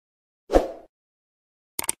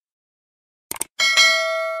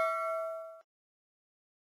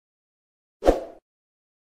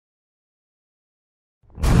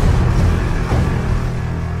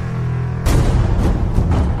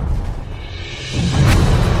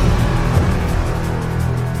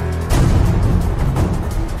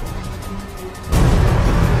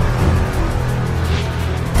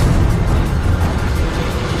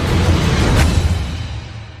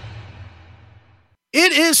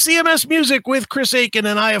It is CMS Music with Chris Aiken,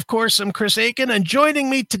 and I, of course, am Chris Aiken. And joining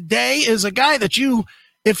me today is a guy that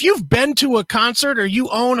if you've been to a concert or you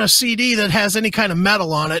own a CD that has any kind of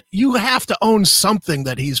metal on it, you have to own something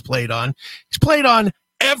that he's played on. He's played on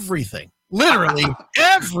everything, literally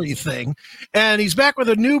everything. And he's back with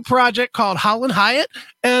a new project called Howland, Hyatt,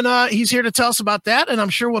 and he's here to tell us about that. And I'm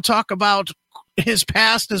sure we'll talk about his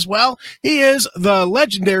past as well. He is the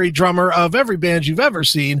legendary drummer of every band you've ever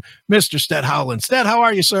seen, Mr. Stet Howland. Stet, how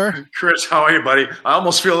are you, sir? Chris, how are you, buddy? I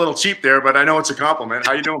almost feel a little cheap there, but I know it's a compliment.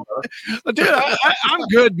 How you doing, brother? Dude, I'm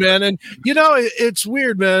good, man. And you know, it's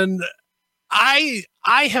weird, man. I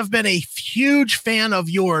have been a huge fan of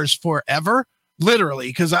yours forever, literally,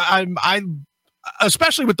 because I'm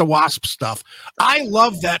especially with the Wasp stuff. I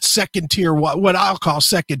love that second tier, what I'll call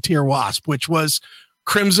second tier Wasp, which was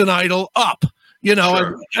Crimson Idol, Up. You know,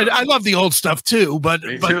 sure. And I love the old stuff too, but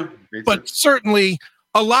certainly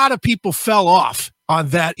a lot of people fell off on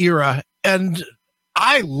that era, and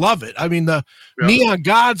I love it. I mean, the Neon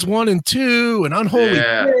Gods 1 and 2 and Unholy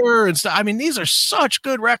Prayer and stuff. I mean, these are such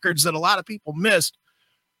good records that a lot of people missed.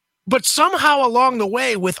 But somehow along the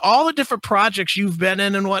way, with all the different projects you've been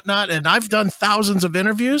in and whatnot, and I've done thousands of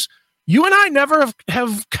interviews, you and I never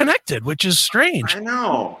have connected, which is strange. I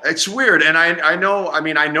know. It's weird. And I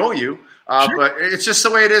know you. Sure. But it's just the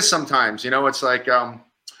way it is sometimes. You know, it's like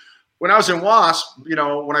when I was in Wasp, you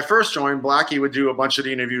know, when I first joined, Blackie would do a bunch of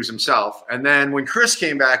the interviews himself. And then when Chris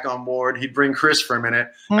came back on board, he'd bring Chris for a minute.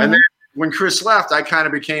 Mm-hmm. And then when Chris left, I kind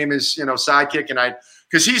of became his, sidekick. And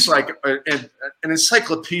because he's like an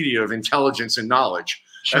encyclopedia of intelligence and knowledge.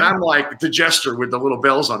 Sure. And I'm like the jester with the little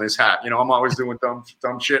bells on his hat. You know, I'm always doing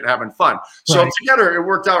dumb shit and having fun. So together it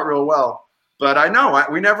worked out real well. But I know I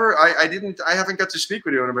haven't got to speak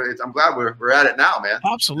with you, but I'm glad we're at it now, man.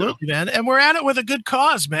 Absolutely, man. And we're at it with a good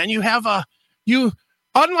cause, man. You have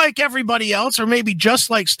unlike everybody else, or maybe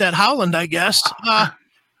just like Stet Howland, I guess,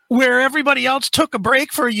 where everybody else took a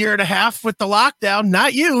break for a year and a half with the lockdown.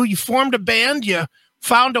 Not you. You formed a band. You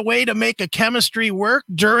found a way to make a chemistry work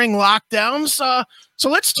during lockdowns. So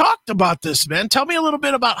let's talk about this, man. Tell me a little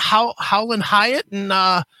bit about Howland Hyatt and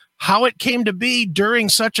how it came to be during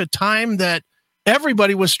such a time that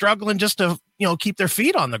everybody was struggling just to, keep their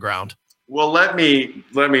feet on the ground. Well, let me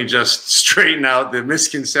just straighten out the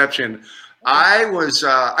misconception. I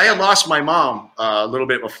had lost my mom a little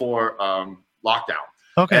bit before lockdown.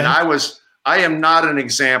 Okay. And I am not an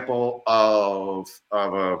example of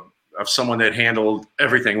someone that handled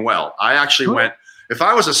everything well. I actually went, if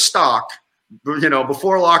I was a stock,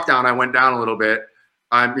 before lockdown, I went down a little bit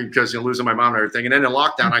because losing my mom and everything. And then in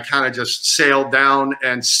lockdown, I kind of just sailed down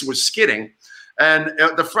and was skidding. And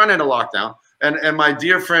at the front end of lockdown, and my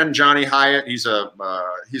dear friend Johnny Hyatt, he's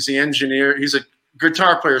the engineer. He's a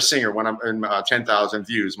guitar player singer when I'm in 10,000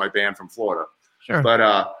 Views, my band from Florida. Sure.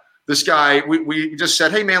 But this guy, we just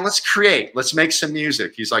said, hey man, let's make some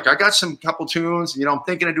music. He's like, I got some couple tunes. I'm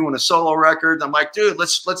thinking of doing a solo record. I'm like, dude,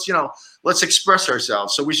 let's express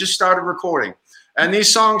ourselves. So we just started recording. And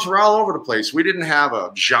these songs were all over the place. We didn't have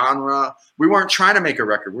a genre. We weren't trying to make a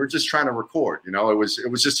record. We were just trying to record. It was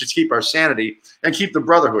just to keep our sanity and keep the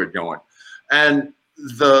brotherhood going. And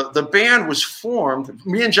the band was formed.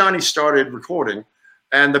 Me and Johnny started recording,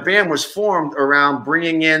 and the band was formed around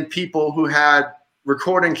bringing in people who had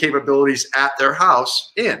recording capabilities at their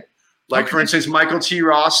house in. Like, for instance, Michael T.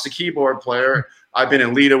 Ross, the keyboard player. I've been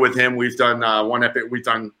in Lita with him. We've done we've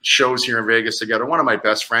done shows here in Vegas together. One of my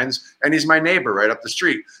best friends, and he's my neighbor right up the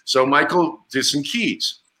street. So Michael did some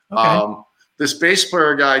keys. Okay. This bass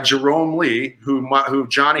player guy, Jerome Lee, who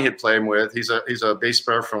Johnny had played with, he's a bass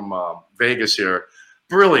player from Vegas here.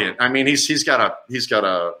 Brilliant. I mean, he's got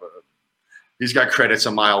credits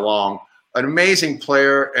a mile long. An amazing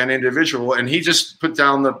player and individual, and he just put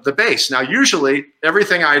down the bass. Now, usually,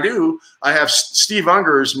 everything I do, I have Steve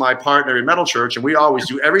Unger's my partner in Metal Church, and we always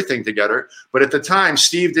do everything together. But at the time,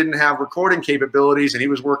 Steve didn't have recording capabilities, and he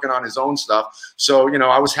was working on his own stuff. So,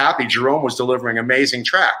 I was happy Jerome was delivering amazing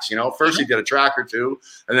tracks. First he did a track or two,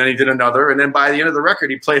 and then he did another, and then by the end of the record,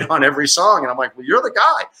 he played on every song. And I'm like, well, you're the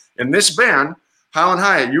guy. In this band, Howland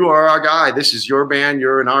Hyatt, you are our guy. This is your band.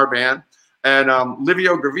 You're in our band. And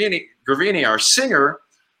Livio Gravini, our singer,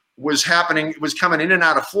 was coming in and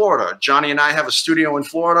out of Florida. Johnny and I have a studio in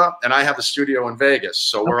Florida, and I have a studio in Vegas.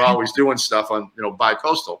 So we're always doing stuff on,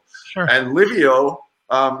 bi-coastal. Sure. And Livio,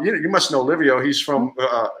 you must know Livio. He's from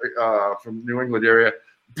New England area.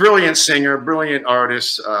 Brilliant singer, brilliant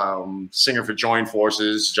artist, singer for Joint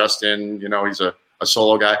Forces. Justin, he's a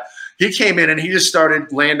solo guy. He came in and he just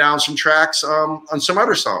started laying down some tracks on some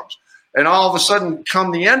other songs. And all of a sudden,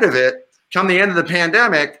 come the end of the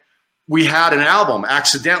pandemic, we had an album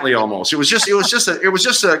accidentally almost. It was just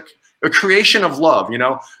a creation of love, you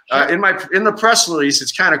know. In the press release,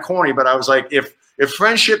 it's kind of corny, but I was like, if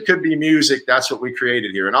friendship could be music, that's what we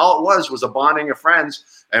created here. And all it was a bonding of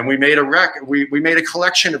friends, and we made we made a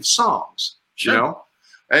collection of songs, you know.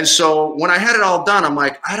 And so when I had it all done, I'm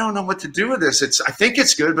like, I don't know what to do with this. I think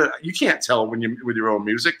it's good, but you can't tell when you with your own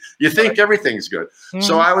music. You think everything's good. Mm-hmm.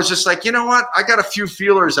 So I was just like, you know what? I got a few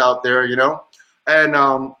feelers out there, you know. And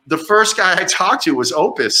the first guy I talked to was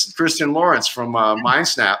Opus, Christian Lawrence from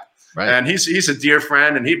Mindsnap. Right. And he's a dear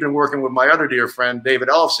friend, and he'd been working with my other dear friend, David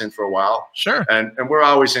Ellefson, for a while. Sure. And we're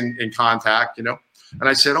always in contact, you know. And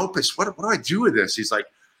I said, Opus, what do I do with this? He's like,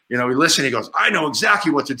 you know, he listened. He goes, I know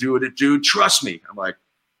exactly what to do with it, dude. Trust me. I'm like,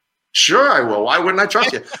 sure I will. Why wouldn't I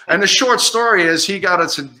trust you? And the short story is he got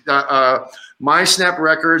us Mindsnap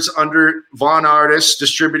Records under Von Artists,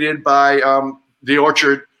 distributed by The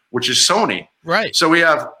Orchard, which is Sony. Right. So we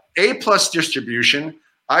have A+ distribution.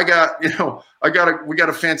 We got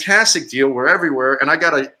a fantastic deal. We're everywhere. And I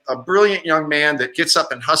got a brilliant young man that gets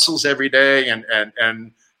up and hustles every day.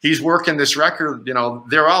 And he's working this record, you know,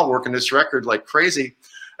 they're all working this record like crazy.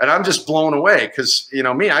 And I'm just blown away because, you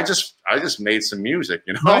know, me, I just made some music,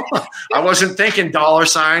 you know. Right. I wasn't thinking dollar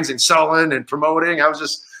signs and selling and promoting. I was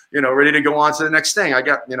just, you know, ready to go on to the next thing. I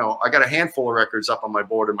got a handful of records up on my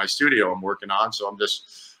board in my studio I'm working on. So I'm just,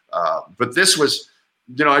 but this was,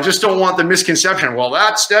 you know, I just don't want the misconception. Well,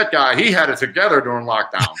 that's that guy. He had it together during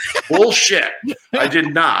lockdown. Bullshit. I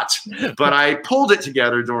did not, but I pulled it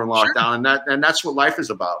together during lockdown, and that's what life is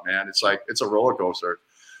about, man. It's like it's a roller coaster.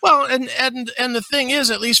 Well, and the thing is,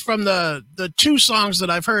 at least from the two songs that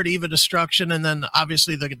I've heard, Eva Destruction, and then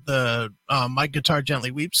obviously the My Guitar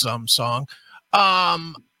Gently Weeps song,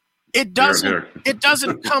 it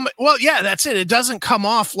doesn't come. Well, yeah, that's it. It doesn't come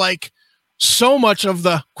off like so much of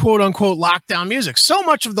the quote unquote lockdown music. So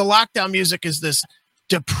much of the lockdown music is this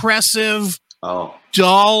depressive,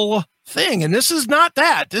 dull thing, and this is not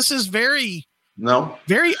that. This is very up,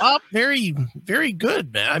 very, very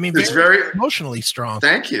good, man. I mean, it's very emotionally strong.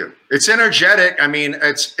 Thank you. It's energetic. I mean,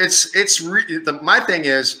 my thing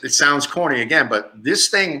is, it sounds corny again, but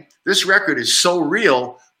this record is so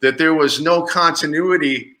real that there was no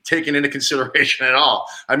continuity taken into consideration at all.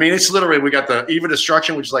 I mean, it's literally, we got the Eva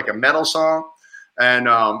Destruction, which is like a metal song, and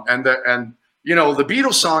you know, the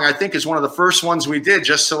Beatles song, I think, is one of the first ones we did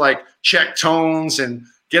just to like check tones and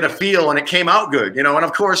get a feel, and it came out good, you know. And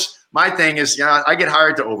of course, my thing is, you know, I get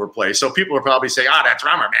hired to overplay, so people are probably saying, that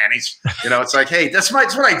drummer, man, he's, you know, it's like, hey, that's what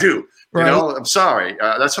I do, right. You know. I'm sorry,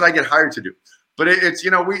 that's what I get hired to do. But it's, you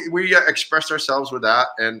know, we expressed ourselves with that,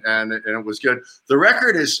 and it was good. The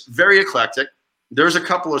record is very eclectic. There's a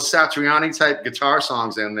couple of Satriani type guitar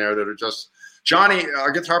songs in there that are just Johnny,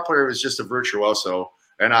 our guitar player, is just a virtuoso,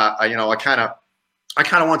 and I kind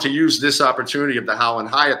of want to use this opportunity of the Howland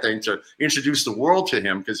Hyatt thing to introduce the world to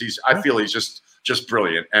him, because I feel he's just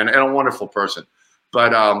brilliant and a wonderful person.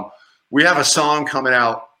 But we have a song coming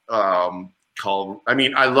out called, I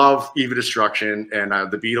mean, I love Eva Destruction, and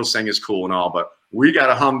the Beatles thing is cool and all, but we got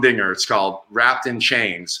a humdinger. It's called Wrapped in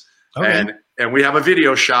Chains. Okay. And we have a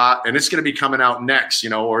video shot, and it's going to be coming out next,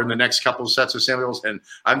 you know, or in the next couple of sets of samples. And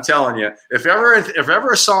I'm telling you, if ever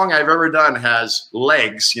a song I've ever done has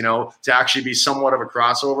legs, you know, to actually be somewhat of a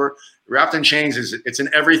crossover, Wrapped in Chains it's an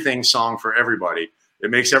everything song for everybody.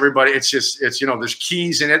 It makes everybody, it's you know, there's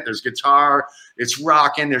keys in it, there's guitar, it's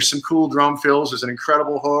rocking, there's some cool drum fills, there's an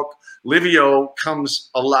incredible hook. Livio comes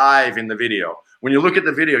alive in the video. When you look at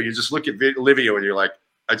the video, you just look at Livio and you're like,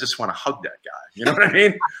 I just want to hug that guy. You know what I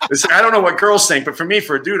mean? I don't know what girls think, but for me,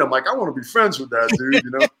 for a dude, I'm like, I want to be friends with that dude,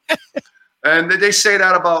 you know? And they say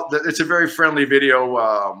that about, it's a very friendly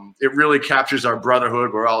video. It really captures our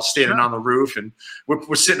brotherhood. We're all standing on the roof, and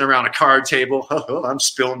we're sitting around a card table. I'm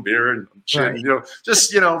spilling beer and shit, right. You know,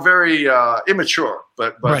 just, you know, very immature,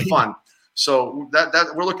 but right. Fun. So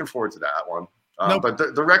that we're looking forward to that one. But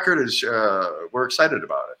the record is, we're excited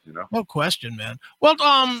about it, you know? No question, man. Well,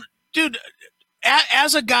 dude,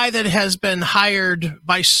 as a guy that has been hired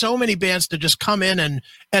by so many bands to just come in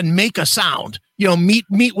and make a sound, you know, meet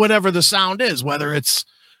whatever the sound is, whether it's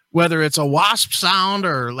a Wasp sound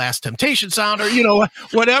or Last Temptation sound, or, you know,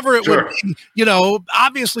 whatever it would be, you know,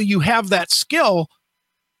 obviously you have that skill.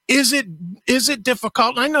 Is it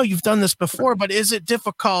difficult? I know you've done this before, but is it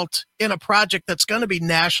difficult in a project that's going to be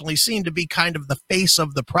nationally seen to be kind of the face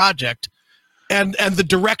of the project and the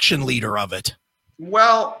direction leader of it?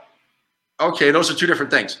 Well, okay, those are two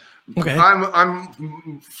different things. Okay.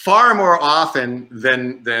 I'm far more often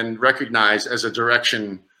than recognized as a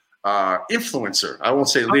direction influencer. I won't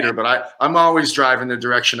say leader, but I'm always driving the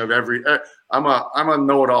direction of I'm a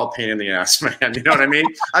know-it-all pain in the ass, man. You know what I mean?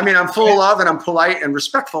 I mean, I'm full of love and I'm polite and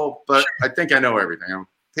respectful, but I think I know everything. I'm a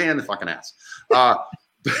pain in the fucking ass. But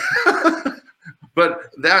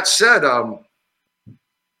that said, oh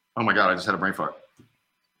my God, I just had a brain fart.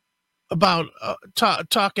 About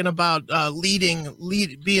talking about being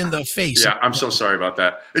the face. Yeah, I'm so sorry about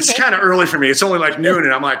that. It's kind of early for me. It's only like noon,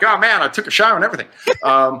 and I'm like, oh man, I took a shower and everything.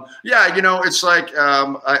 Yeah, you know, it's like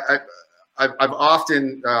I've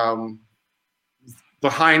often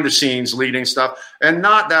behind the scenes leading stuff, and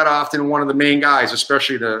not that often one of the main guys,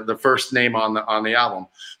 especially the first name on the album.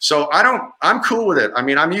 So I'm cool with it. I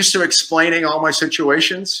mean, I'm used to explaining all my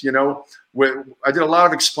situations. You know, I did a lot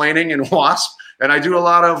of explaining in Wasp. And I do a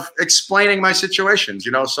lot of explaining my situations,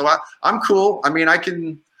 you know, so I'm cool. I mean, I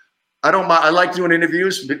like doing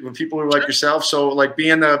interviews with people who are like yourself. So like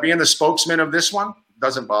being the spokesman of this one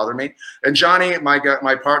doesn't bother me. And Johnny,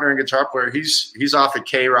 my partner in guitar player, he's off at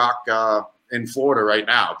K-Rock in Florida right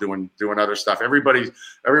now doing other stuff. Everybody's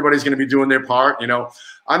going to be doing their part. You know,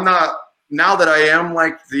 now that I am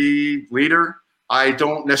like the leader, I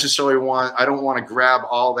don't want to grab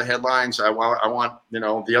all the headlines. I want, you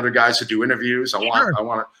know, the other guys to do interviews. I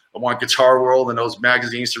want Guitar World and those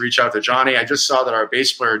magazines to reach out to Johnny. I just saw that our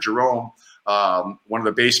bass player, Jerome, one of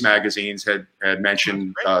the bass magazines had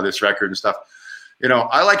mentioned this record and stuff. You know,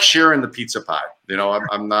 I like sharing the pizza pie. You know,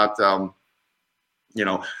 I'm not, you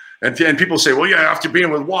know, and people say, well, yeah, after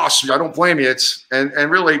being with Wasp, I don't blame you.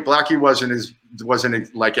 And really Blackie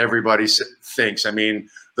wasn't like everybody thinks. I mean,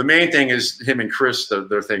 the main thing is him and Chris,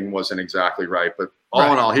 their thing wasn't exactly right, but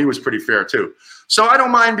all in all, he was pretty fair too. So I don't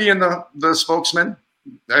mind being the spokesman,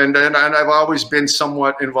 and I've always been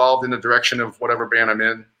somewhat involved in the direction of whatever band I'm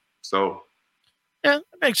in. So yeah,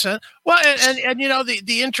 that makes sense. Well, and you know,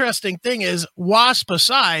 the interesting thing is, Wasp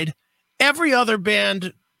aside, every other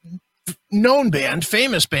band, known band,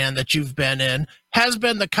 famous band that you've been in has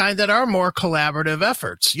been the kind that are more collaborative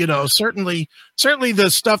efforts. You know, certainly the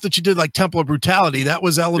stuff that you did like Temple of Brutality, that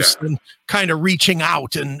was Ellefson kind of reaching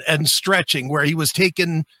out and stretching, where he was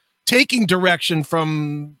taking direction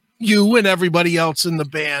from you and everybody else in the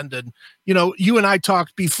band. And, you know, you and I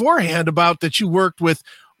talked beforehand about that you worked with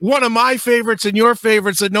one of my favorites and your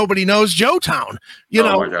favorites that nobody knows, Joetown. You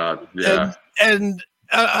know, oh my God, yeah. And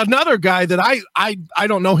another guy that I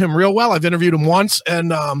don't know him real well. I've interviewed him once,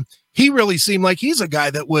 and he really seemed like he's a guy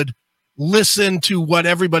that would listen to what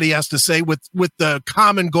everybody has to say with the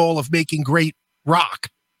common goal of making great rock.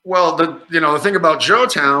 Well, the thing about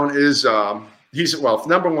Joetown is he's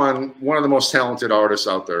number one of the most talented artists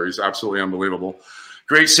out there. He's absolutely unbelievable.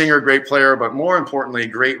 Great singer, great player, but more importantly,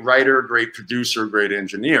 great writer, great producer, great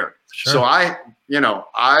engineer. Sure. So I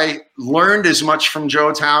learned as much from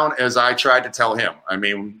Joetown as I tried to tell him. I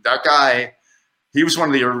mean, that guy, he was one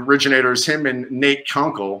of the originators. Him and Nate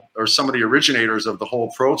Kunkel are some of the originators of the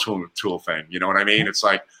whole Pro Tool thing. You know what I mean? It's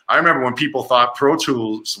like, I remember when people thought Pro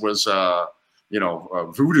Tools was,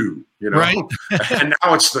 voodoo, you know, right. And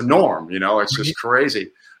now it's the norm, you know, it's just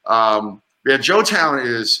crazy. Yeah, Joetown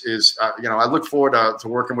is I look forward to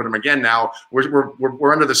working with him again. Now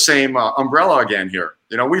we're under the same umbrella again here.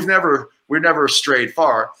 You know, we've never strayed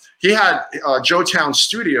far. He had Joetown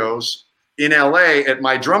Studios in LA at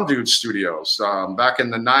my Drum Dude Studios back in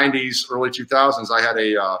the 90s, early 2000s.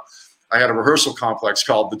 I had a rehearsal complex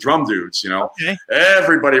called the Drum Dudes. You know, okay.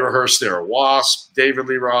 Everybody rehearsed there. Wasp, David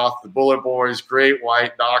Lee Roth, the Bullet Boys, Great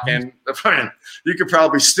White, Dawkins. You could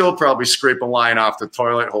probably scrape a line off the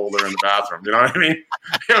toilet holder in the bathroom. You know what I mean?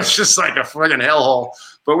 It was just like a friggin' hellhole.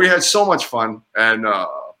 But we had so much fun, and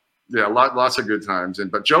lots of good times.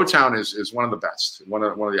 But Joetown is one of the best, one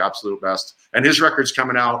of the absolute best. And his record's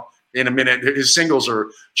coming out in a minute. His singles are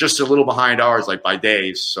just a little behind ours, like by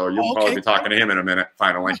days. So you'll probably be talking to him in a minute,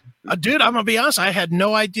 finally. Dude, I'm gonna be honest. I had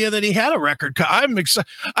no idea that he had a record. I'm excited.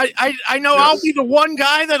 I know yes. I'll be the one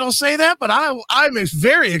guy that'll say that, but I'm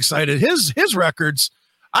very excited. His records.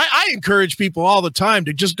 I encourage people all the time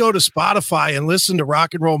to just go to Spotify and listen to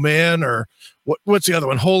Rock and Roll Man, or what's the other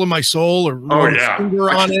one, Hole in My Soul, or Finger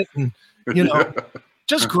on It, and you know.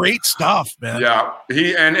 Just great stuff, man. Yeah,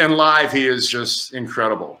 he and live, he is just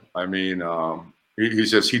incredible. I mean,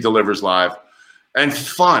 he delivers live, and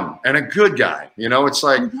fun, and a good guy. You know, it's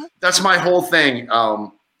like that's my whole thing.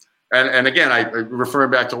 And again, I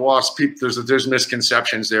referring back to Wasp. There's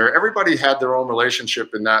misconceptions there. Everybody had their own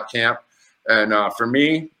relationship in that camp, and for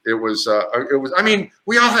me, it was. I mean,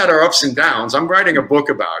 we all had our ups and downs. I'm writing a book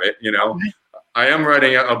about it. You know, I am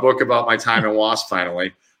writing a book about my time in Wasp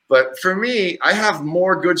finally. But for me, I have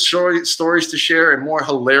more good stories to share and more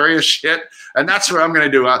hilarious shit. And that's what I'm going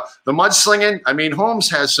to do. The mudslinging, I mean, Holmes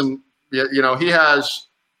has some, he has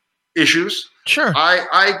issues. Sure.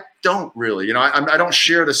 I don't really, you know, I don't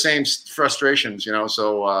share the same frustrations, you know,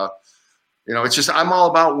 so, you know, it's just, I'm all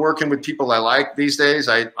about working with people I like these days.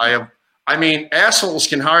 I mean, assholes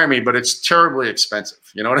can hire me, but it's terribly expensive.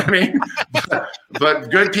 You know what I mean? but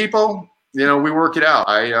good people, you know, we work it out.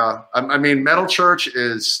 I mean, Metal Church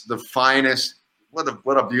is the finest.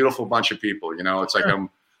 What a beautiful bunch of people. You know, it's like I'm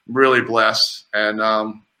really blessed. And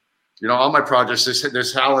you know, all my projects,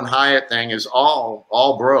 this Howland Hyatt thing is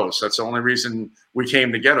all bros. That's the only reason we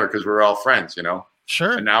came together, because we're all friends. You know.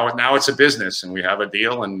 Sure. And now it's a business, and we have a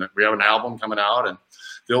deal, and we have an album coming out, and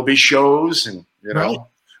there'll be shows, and you know,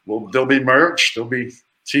 there'll be merch, there'll be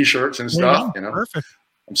T-shirts and stuff. You know, perfect.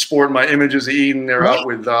 I'm sporting my images of Eden. They're out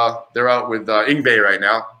with Ingve right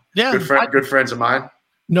now. Yeah, good friends of mine.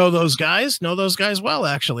 Know those guys well,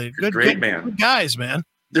 actually. Great man. Good guys, man.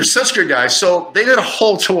 They're such good guys. So they did a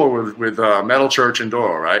whole tour with Metal Church and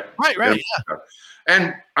Doro, right? Right. Yeah.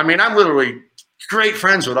 And I mean, I'm literally great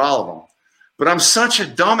friends with all of them. But I'm such a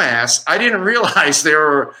dumbass. I didn't realize they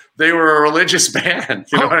were a religious band.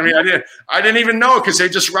 You know what I mean? I didn't even know, because they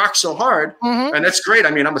just rock so hard, and that's great.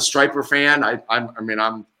 I mean, I'm a Striper fan.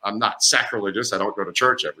 I'm not sacrilegious. I don't go to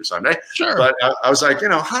church every Sunday. Sure. But I was like, you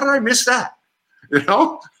know, how did I miss that? You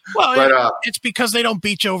know? Well, but, it's because they don't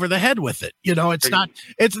beat you over the head with it. You know,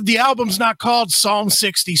 the album's not called Psalm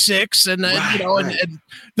 66, and you know, and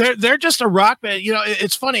they're just a rock band. You know,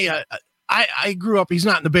 it's funny. I grew up, he's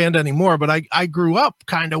not in the band anymore, but I grew up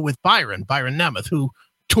kind of with Byron Nemeth, who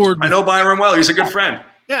toured. I know Byron well. He's a good friend.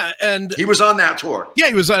 Yeah. And he was on that tour. Yeah,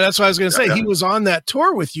 he was. That's what I was going to say. Yeah. He was on that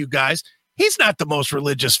tour with you guys. He's not the most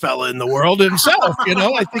religious fella in the world himself. You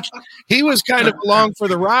know, I think he was kind of along for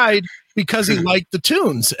the ride because he liked the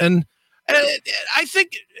tunes. And I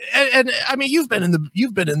think, and I mean, you've been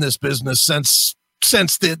in this business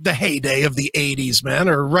since the heyday of the 80s, man,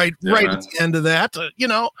 or right at the end of that, you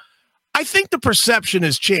know. I think the perception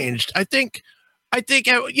has changed. I think,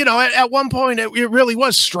 you know, at one point it really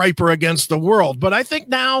was Striper against the world, but I think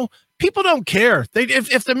now people don't care.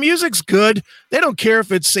 If the music's good, they don't care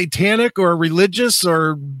if it's satanic or religious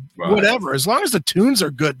or whatever. As long as the tunes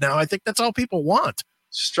are good now, I think that's all people want.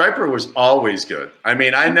 Striper was always good. I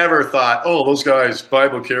mean, I never thought, oh, those guys,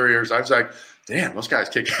 Bible carriers. I was like, damn, those guys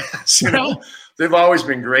kick ass. You know, they've always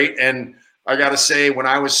been great. And I got to say, when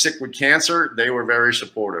I was sick with cancer, they were very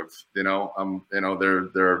supportive. You know,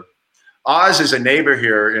 they're Oz is a neighbor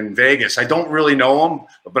here in Vegas. I don't really know him,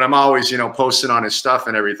 but I'm always, you know, posting on his stuff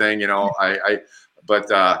and everything. You know, but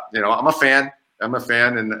you know, I'm a fan,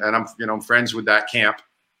 and I'm, you know, I'm friends with that camp.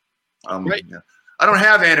 Right. You know, I don't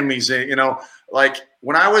have enemies. You know, like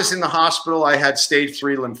when I was in the hospital, I had stage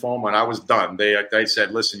 3 lymphoma, and I was done. They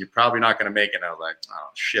said, listen, you're probably not going to make it. And I was like, oh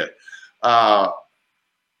shit.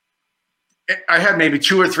 I had maybe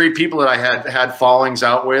 2 or 3 people that I had fallings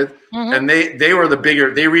out with, and they were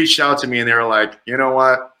they reached out to me, and they were like, you know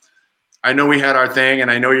what? I know we had our thing,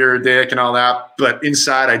 and I know you're a dick and all that, but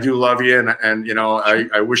inside I do love you, and you know,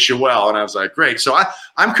 I wish you well. And I was like, great. So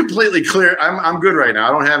I'm completely clear. I'm good right now.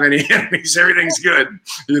 I don't have any enemies. Everything's good.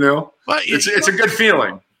 You know, but it's a good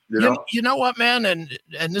feeling. You know what, man? And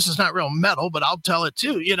this is not real metal, but I'll tell it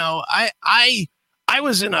too. You know, I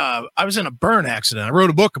was in a burn accident. I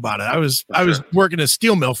wrote a book about it. I was working at a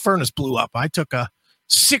steel mill. Furnace blew up. I took a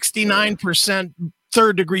 69%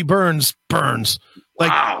 third-degree burns,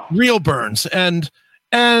 like real burns. And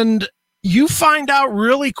you find out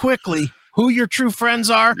really quickly who your true friends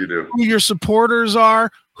are, who your supporters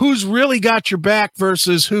are, who's really got your back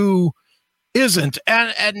versus who isn't.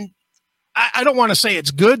 And I don't want to say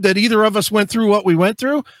it's good that either of us went through what we went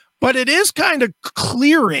through, but it is kind of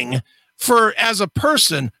clearing for, as a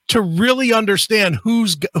person, to really understand who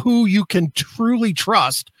you can truly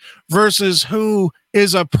trust versus who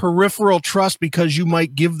is a peripheral trust because you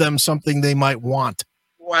might give them something they might want.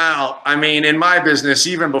 Wow. I mean, in my business,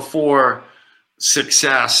 even before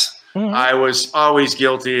success, I was always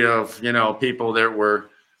guilty of, you know, people that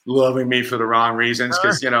were loving me for the wrong reasons.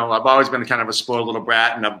 Cause, you know, I've always been kind of a spoiled little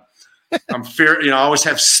brat, and I'm fear, you know, I always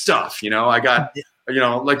have stuff, you know, I got, you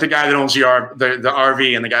know, like the guy that owns the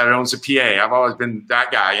RV and the guy that owns the PA. I've always been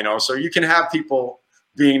that guy, you know. So you can have people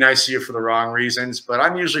being nice to you for the wrong reasons, but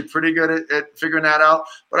I'm usually pretty good at figuring that out.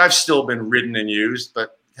 But I've still been ridden and used,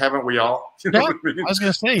 but haven't we all? You know what I mean? I was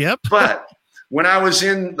going to say, yep. But when I was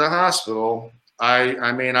in the hospital,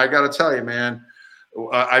 I mean, I got to tell you, man,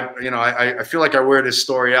 I feel like I wear this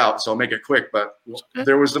story out, so I'll make it quick. But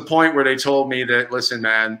there was the point where they told me that, listen,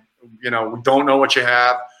 man, you know, we don't know what you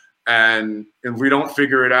have. And if we don't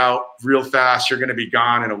figure it out real fast, you're going to be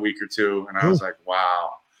gone in a week or two. And I was like,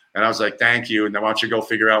 wow. And I was like, thank you. And then why don't you go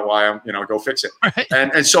figure out why I'm, go fix it. Right.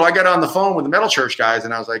 And so I got on the phone with the Metal Church guys,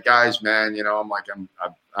 and I was like, guys, man, I'm like,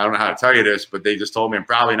 I don't know how to tell you this, but they just told me I'm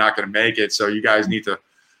probably not going to make it. So you guys going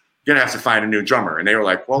to have to find a new drummer. And they were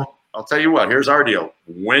like, well, I'll tell you what, here's our deal.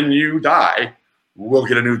 When you die, we'll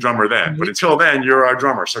get a new drummer then. But until then, you're our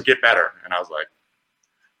drummer. So get better. And I was like,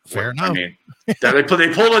 fair enough. I mean,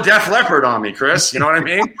 they pull a Def Leppard on me, Chris. You know what I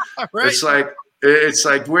mean? Right. It's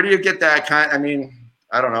like, where do you get that kind? I mean,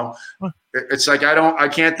 I don't know. It's like, I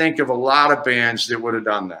can't think of a lot of bands that would have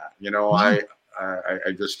done that.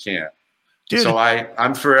 I just can't. Dude. So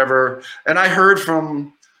I'm forever. And I heard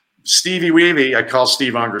from Stevie Weavy. I call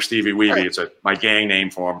Steve Unger Stevie Weavy. Right. It's my gang name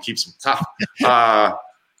for him. Keeps him tough.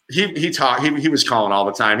 He was calling all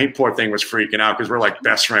the time. Poor thing was freaking out because we're like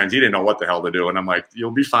best friends. He didn't know what the hell to do. And I'm like,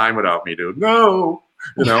 you'll be fine without me, dude. No,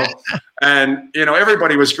 and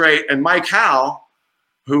everybody was great. And Mike Howe,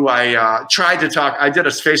 who I tried to talk, I did a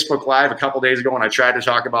Facebook Live a couple days ago, and I tried to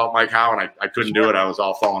talk about Mike Howe, and I couldn't do it. I was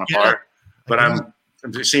all falling apart. But I'm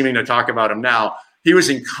seeming to talk about him now. He was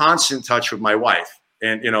in constant touch with my wife,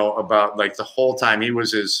 and about like the whole time. He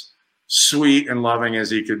was as sweet and loving as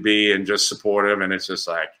he could be, and just supportive. And it's just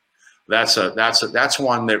like that's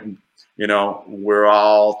one that we're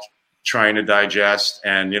all trying to digest.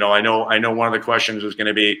 And I know one of the questions was going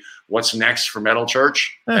to be what's next for Metal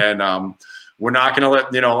Church, and we're not going to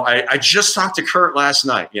let, I just talked to Kurt last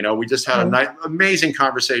night. We just had an amazing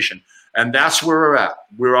conversation, and that's where we're at.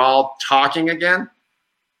 We're all talking again.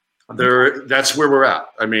 That's where we're at.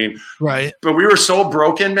 I mean, right. But we were so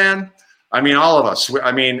broken, man. I mean, all of us.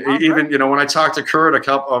 I mean, even, when I talked to Kurt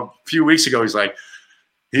a few weeks ago, he's like,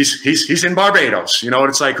 he's in Barbados, and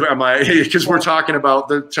it's like, because we're talking about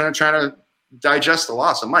trying to digest the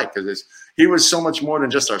loss of Mike, because he was so much more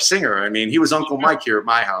than just our singer. I mean, he was Uncle Mike here at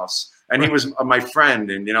my house. And he was my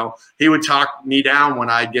friend, and he would talk me down when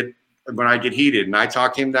I get heated, and I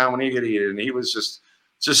talked him down when he get heated, and he was just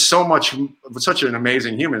such an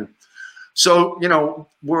amazing human. So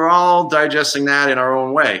we're all digesting that in our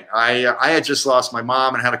own way. I had just lost my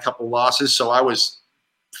mom and had a couple losses, so I was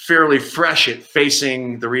fairly fresh at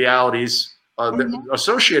facing the realities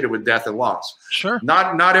associated with death and loss. Sure.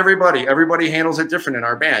 Not everybody. Everybody handles it different in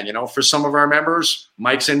our band. For some of our members,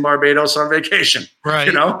 Mike's in Barbados on vacation.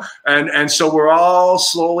 Right. And so we're all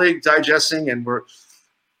slowly digesting, and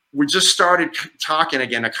we just started talking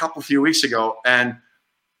again a few weeks ago, and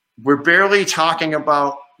we're barely talking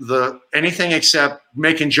about anything except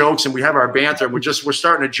making jokes, and we have our banter. We're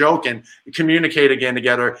starting to joke and communicate again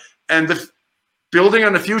together, and the building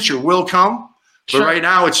on the future will come. But right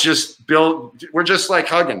now, it's just we're just like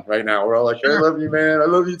hugging right now. We're all like, I love you, man. I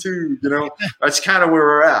love you too. That's kind of where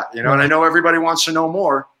we're at, and I know everybody wants to know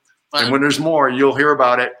more. And when there's more, you'll hear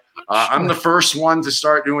about it. I'm the first one to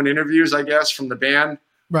start doing interviews, I guess, from the band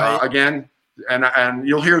again. And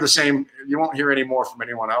you'll hear the same. You won't hear any more from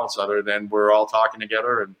anyone else other than we're all talking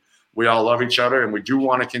together, and we all love each other, and we do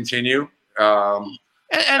want to continue. And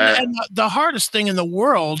the hardest thing in the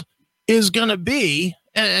world is going to be,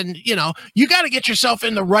 and you got to get yourself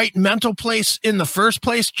in the right mental place in the first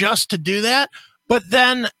place just to do that. But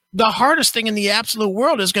then the hardest thing in the absolute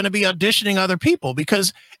world is going to be auditioning other people,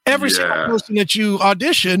 because every single person that you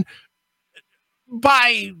audition,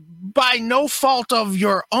 by no fault of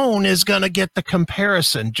your own, is going to get the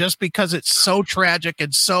comparison, just because it's so tragic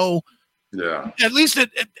and so, at least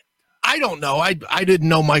I don't know. I didn't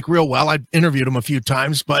know Mike real well. I interviewed him a few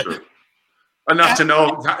times, but enough to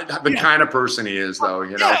know the kind of person he is, though,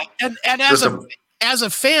 And as a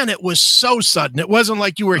fan, it was so sudden. It wasn't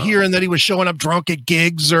like you were hearing that he was showing up drunk at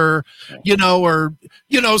gigs, or some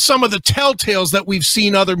of the telltales that we've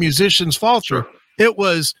seen other musicians fall through. It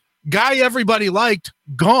was guy everybody liked,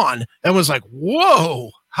 gone, and was like,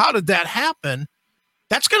 whoa, how did that happen?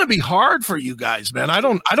 That's going to be hard for you guys, man. I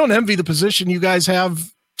don't envy the position you guys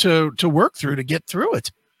have to work through to get through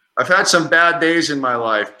it. I've had some bad days in my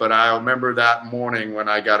life, but I remember that morning when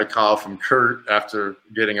I got a call from Kurt after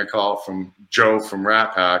getting a call from Joe from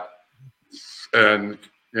Rat Pack. And,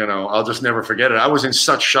 I'll just never forget it. I was in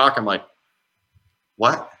such shock. I'm like,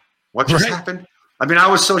 what? What just happened? I mean, I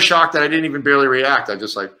was so shocked that I didn't even barely react. I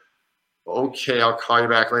just like, okay, I'll call you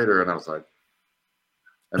back later. And I was like,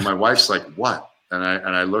 and my wife's like, what? And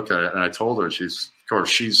I looked at it, and I told her,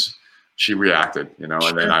 she reacted, and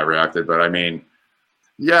then I reacted. But I mean,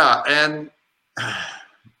 yeah. And,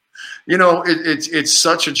 it's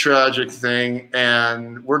such a tragic thing,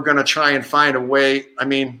 and we're going to try and find a way. I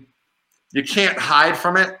mean, you can't hide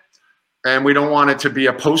from it, and we don't want it to be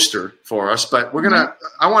a poster for us, but we're going to,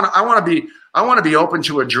 I want to be open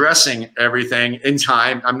to addressing everything in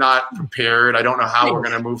time. I'm not prepared. I don't know how we're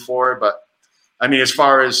going to move forward, but I mean, as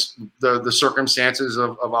far as the circumstances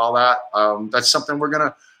of all that, that's something we're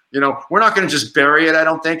gonna, we're not gonna just bury it. I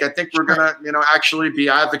don't think. I think we're gonna, actually be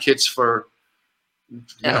advocates for,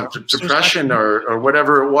 depression or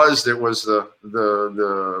whatever it was that was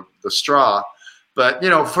the straw. But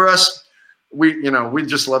for us, we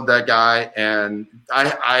just love that guy, and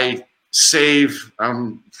I save.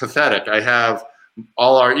 I'm pathetic. I have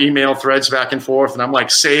all our email threads back and forth, and I'm like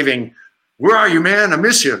saving. Where are you, man? I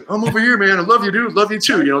miss you. I'm over here, man. I love you, dude. Love you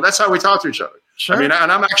too. That's how we talk to each other. Sure. I mean,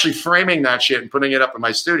 and I'm actually framing that shit and putting it up in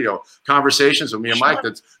my studio. Conversations with me and Mike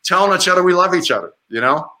that's telling each other we love each other.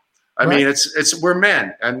 I mean, it's we're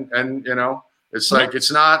men, and it's like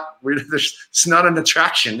it's not an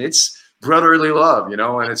attraction. It's brotherly love,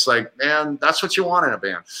 and it's like, man, that's what you want in a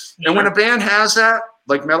band. Yeah. And when a band has that,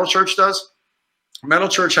 like Metal Church does, Metal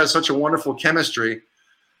Church has such a wonderful chemistry.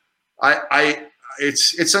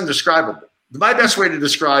 It's indescribable. My best way to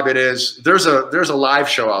describe it is there's a live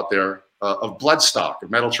show out there of Bloodstock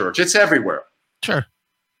of Metal Church. It's everywhere. Sure.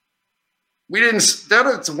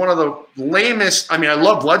 That's one of the lamest. I mean, I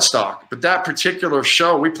love Bloodstock, but that particular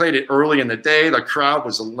show, we played it early in the day. The crowd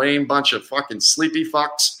was a lame bunch of fucking sleepy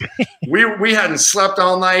fucks. we hadn't slept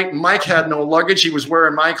all night. Mike had no luggage. He was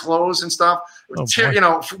wearing my clothes and stuff.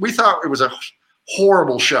 We thought it was a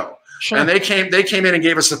horrible show. Sure. And they came in and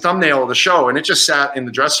gave us the thumbnail of the show, and it just sat in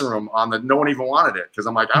the dressing room no one even wanted it. Cause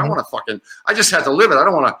I'm like, I don't want to I just had to live it.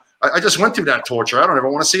 I just went through that torture. I don't ever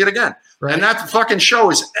want to see it again. Right. And that fucking show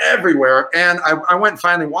is everywhere. And I went and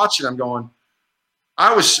finally watched it. I'm going,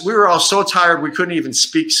 we were all so tired. We couldn't even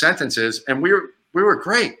speak sentences. And we were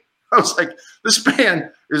great. I was like, this band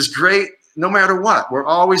is great. No matter what, we're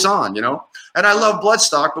always on, and I love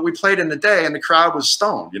Bloodstock, but we played in the day and the crowd was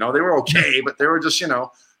stoned, they were okay, but they were just,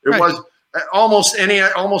 it was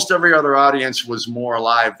almost every other audience was more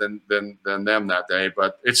alive than them that day.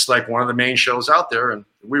 But it's like one of the main shows out there, and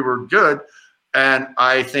we were good. And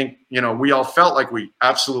I think, we all felt like we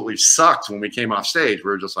absolutely sucked when we came off stage. We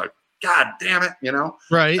were just like, God damn it,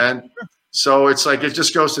 Right. And so it's like, it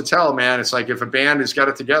just goes to tell, man, it's like if a band has got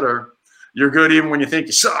it together, you're good even when you think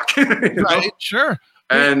you suck. Right. Sure.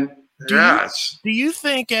 And do you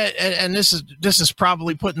think, and this is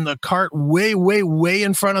probably putting the cart way, way, way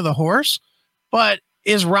in front of the horse, but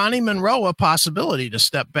is Ronnie Monroe a possibility to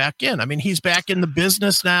step back in? I mean, he's back in the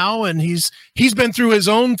business now, and he's been through his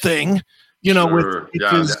own thing,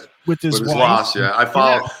 with his wife. Loss. Yeah, I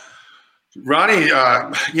follow Ronnie.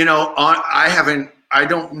 I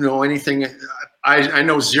don't know anything. I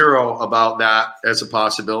know zero about that as a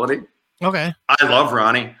possibility. Okay. I love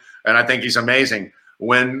Ronnie, and I think he's amazing.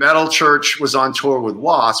 When Metal Church was on tour with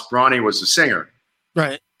Wasp, Ronnie was the singer.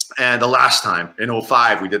 Right. And the last time, in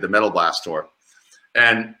 2005, we did the Metal Blast tour.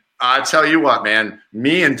 And I tell you what, man,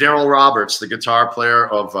 me and Daryl Roberts, the guitar player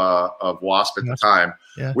of Wasp at the time,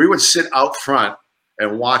 we would sit out front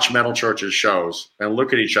and watch Metal Church's shows and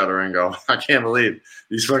look at each other and go, I can't believe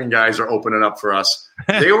these fucking guys are opening up for us.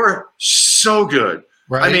 They were so good.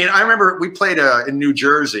 Right. I mean, I remember we played in New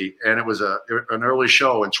Jersey, and it was an early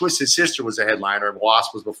show, and Twisted Sister was a headliner, and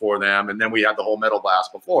Wasp was before them, and then we had the whole Metal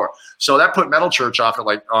Blast before. So that put Metal Church off at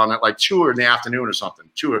like 2 in the afternoon or something.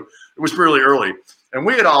 It was really early, and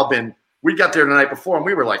we got there the night before, and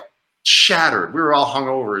we were like shattered. We were all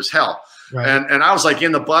hungover as hell. Right. And I was like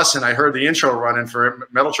in the bus, and I heard the intro running for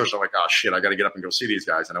Metal Church. I'm like, oh shit, I got to get up and go see these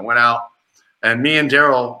guys. And I went out. And me and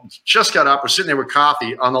Daryl just got up. We're sitting there with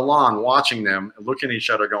coffee on the lawn, watching them, and looking at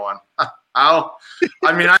each other, going, "How?"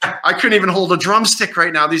 I mean, I couldn't even hold a drumstick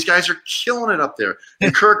right now. These guys are killing it up there.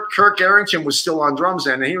 And Kirk Arrington was still on drums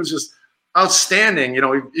then, and he was just outstanding.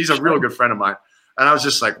 He's a real good friend of mine. And I was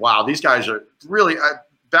just like, "Wow, these guys are really."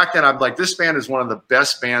 Back then, I'm like, "This band is one of the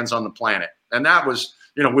best bands on the planet," and that was,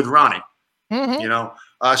 with Ronnie.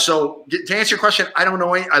 Mm-hmm. So to answer your question, I don't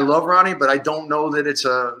know. I love Ronnie, but I don't know that it's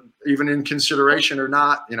even in consideration or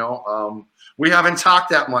not. We haven't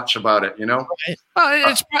talked that much about it.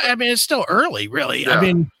 It's still early, really. Yeah.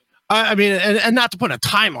 I mean, and not to put a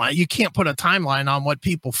timeline. You can't put a timeline on what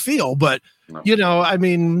people feel, but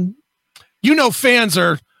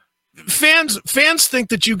fans think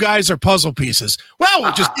that you guys are puzzle pieces. Well,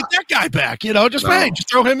 we'll just get that guy back, just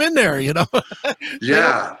throw him in there,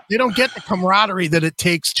 Yeah. They don't get the camaraderie that it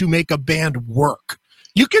takes to make a band work.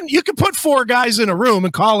 You can put 4 guys in a room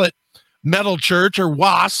and call it Metal Church or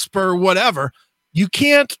Wasp or whatever. You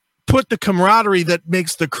can't put the camaraderie that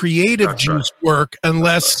makes the creative juice work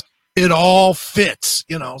unless it all fits,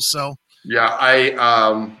 so.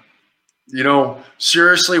 Yeah.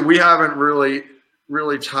 Seriously, we haven't really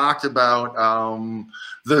talked about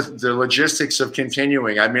the logistics of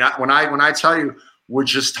continuing. I mean, when I tell you we're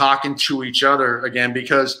just talking to each other again,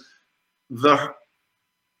 because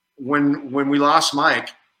when we lost Mike,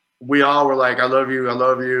 we all were like, I love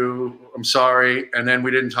you, I'm sorry. And then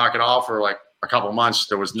we didn't talk at all for like a couple of months.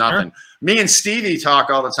 There was nothing. Sure. Me and Stevie talk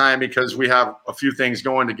all the time because we have a few things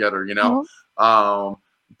going together, you know.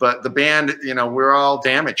 But the band, you know, we're all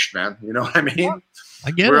damaged, man. You know what I mean? Yeah,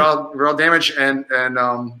 I get we're all damaged, and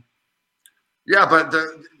yeah. But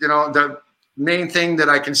the main thing that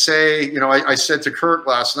I can say, you know, I said to Kirk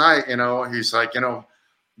last night, you know, he's like, you know,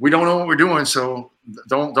 we don't know what we're doing, so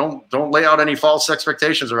don't lay out any false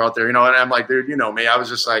expectations are out there, you know. And I'm like, dude, you know me. I was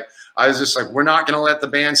just like, we're not going to let the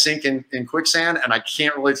band sink in quicksand, and I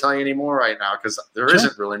can't really tell you anymore right now because there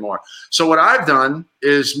isn't really more. So what I've done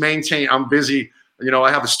is maintain. I'm busy. You know,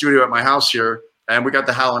 I have a studio at my house here, and we got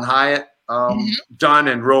the Howland Hyatt done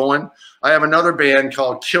and rolling. I have another band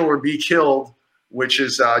called Kill or Be Killed, which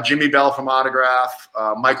is Jimmy Bell from Autograph,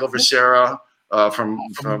 Michael Viscera from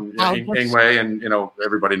Ingwe, and you know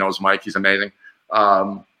everybody knows Mike; he's amazing.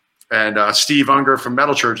 And Steve Unger from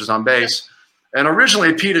Metal Church is on bass. And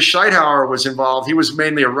originally, Peter Scheithauer was involved. He was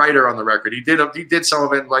mainly a writer on the record. He did some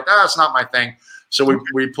of it, like, it's not my thing. So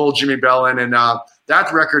we pulled Jimmy Bell in, and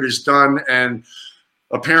that record is done and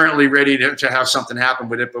apparently ready to have something happen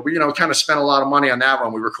with it. But we, you know, kind of spent a lot of money on that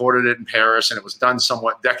one. We recorded it in Paris, and it was done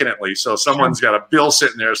somewhat decadently. So someone's got a bill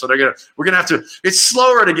sitting there. So we're gonna have to. It's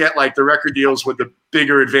slower to get like the record deals with the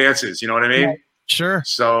bigger advances. You know what I mean? Right. Sure.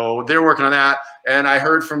 So they're working on that, and I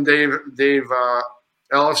heard from Dave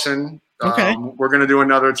Ellison. Okay. We're gonna do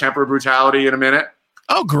another Temper Brutality in a minute.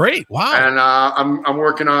 Oh, great! Wow. And I'm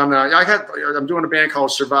working on. I'm doing a band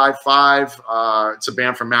called Survive 5. It's a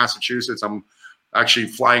band from Massachusetts. I'm actually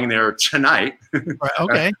flying there tonight. Right,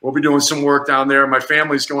 okay. We'll be doing some work down there. My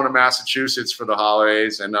family's going to Massachusetts for the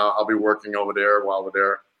holidays, and I'll be working over there while we're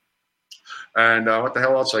there. And what the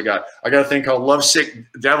hell else I got? I got a thing called Lovesick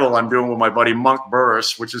Devil I'm doing with my buddy Monk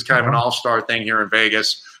Burris, which is kind of an all-star thing here in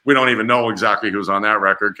Vegas. We don't even know exactly who's on that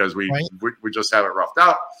record because we just have it roughed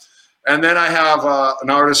out. And then I have an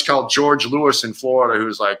artist called George Lewis in Florida,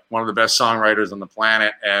 who's like one of the best songwriters on the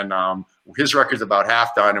planet. And his record's about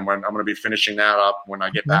half done, and I'm going to be finishing that up when I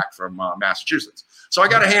get back from Massachusetts. So I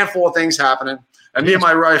got a handful of things happening. And me and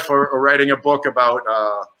my wife are writing a book about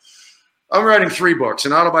I'm writing 3 books: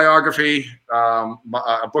 an autobiography, a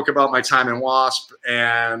book about my time in WASP,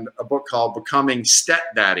 and a book called Becoming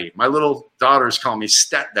Stet Daddy. My little daughters call me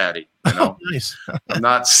Stet Daddy. You know? Oh, nice. I'm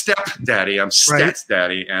not Step Daddy. I'm Stet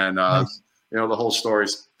Daddy. And, you know, the whole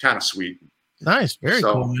story's kind of sweet. Nice. Very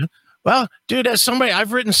cool, man. Well, dude, as somebody,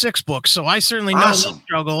 I've written 6 books, so I certainly know the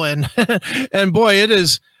struggle. And boy, it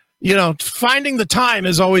is, you know, finding the time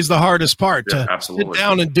is always the hardest part to sit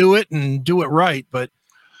down and do it right. But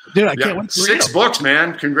dude, I can't wait to 6 books,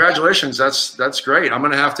 man. Congratulations. That's great. I'm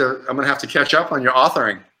gonna have to catch up on your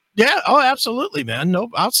authoring. Yeah. Oh, absolutely, man. No,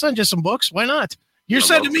 I'll send you some books. Why not? You're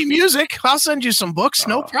sending me music. I'll send you some books.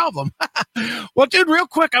 No problem. Well, dude, real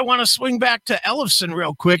quick, I want to swing back to Ellefson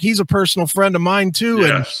real quick. He's a personal friend of mine too.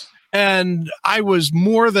 Yes. And I was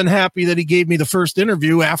more than happy that he gave me the first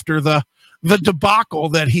interview after the debacle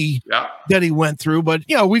that he went through. But,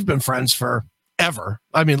 you know, we've been friends forever.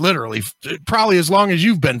 I mean, literally, probably as long as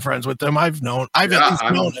you've been friends with them. I've at least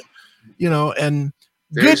known it, you know, and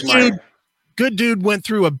good dude went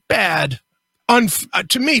through a bad,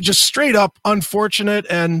 to me, just straight up unfortunate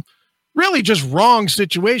and really just wrong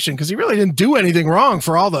situation, because he really didn't do anything wrong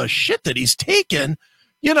for all the shit that he's taken.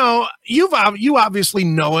 You know, you obviously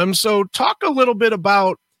know him, so talk a little bit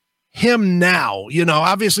about him now. You know,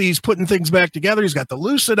 obviously he's putting things back together. He's got the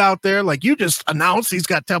Lucid out there, like you just announced. He's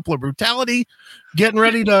got Temple of Brutality getting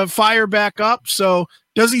ready to fire back up. So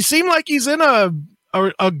does he seem like he's in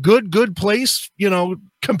a good place, you know,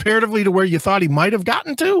 comparatively to where you thought he might have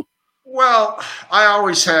gotten to? Well, I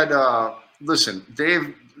always had listen,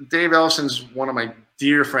 Dave Ellison's one of my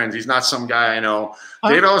dear friends. He's not some guy I know.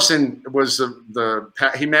 Dave Ellison was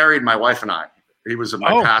he married my wife and I. He was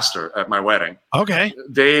my pastor at my wedding. Okay.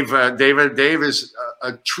 Dave is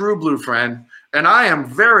a true blue friend, and I am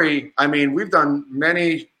we've done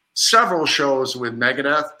several shows with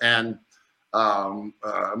Megadeth, and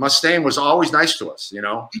Mustaine was always nice to us, you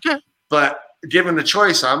know. Okay. But given the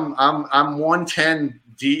choice, I'm 110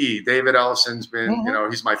 DE. David Ellison's been, you know,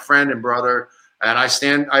 he's my friend and brother, and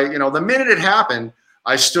you know, the minute it happened,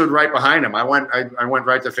 I stood right behind him. I went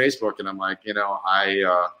right to Facebook, and I'm like, you know,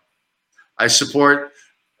 I support.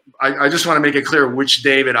 I just want to make it clear which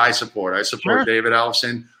David I support. I support David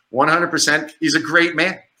Ellison 100%. He's a great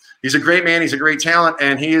man. He's a great man. He's a great talent,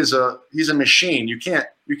 and he's a machine. You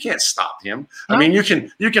can't stop him. I mean, you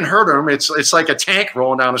can hurt him. It's like a tank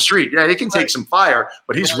rolling down the street. Yeah, he can take some fire,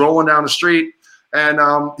 but he's rolling down the street, and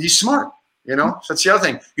he's smart. You know, that's the other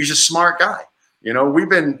thing. He's a smart guy. You know, we've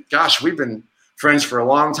been friends for a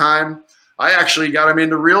long time. I actually got him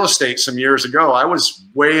into real estate some years ago. I was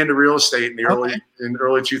way into real estate in the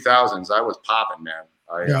early 2000s. I was popping, man.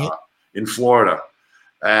 In Florida,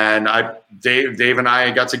 and Dave and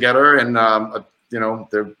I got together, and you know,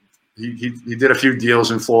 he did a few deals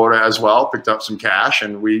in Florida as well. Picked up some cash,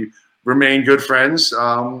 and we remain good friends,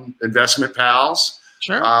 investment pals.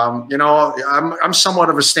 Sure. You know, I'm somewhat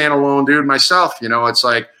of a standalone dude myself. You know, it's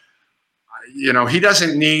like, you know, he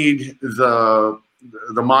doesn't need the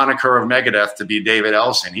moniker of Megadeth to be David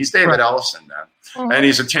Ellison. He's David Ellison, man. And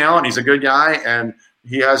he's a talent. He's a good guy. And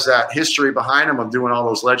he has that history behind him of doing all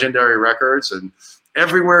those legendary records. And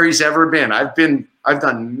everywhere he's ever been, I've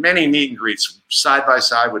done many meet and greets side by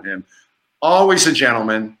side with him. Always a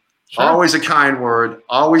gentleman, always a kind word,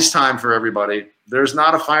 always time for everybody. There's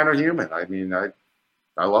not a finer human. I mean,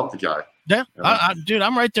 I love the guy. Yeah, you know? Dude,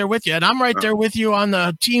 I'm right there with you, and I'm right there with you on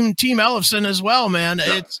the team Ellison as well, man.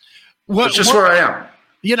 Yeah. It's just where I am.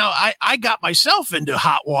 You know, I got myself into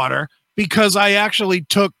hot water because I actually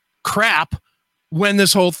took crap when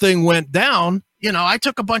this whole thing went down. You know, I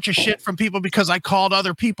took a bunch of shit from people because I called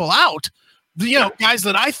other people out. You know, guys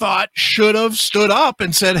that I thought should have stood up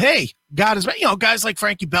and said, "Hey, God is," you know, guys like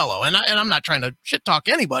Frankie Bello, and I'm not trying to shit talk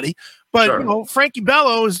anybody. But, you know, Frankie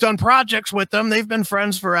Bello has done projects with them. They've been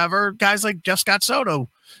friends forever. Guys like Jeff Scott Soto,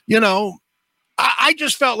 you know, I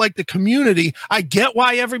just felt like the community, I get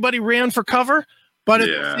why everybody ran for cover, but at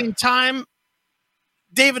the same time,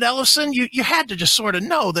 David Ellison, you had to just sort of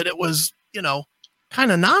know that it was, you know,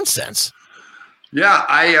 kind of nonsense. Yeah,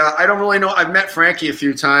 I don't really know. I've met Frankie a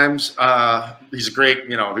few times. He's great.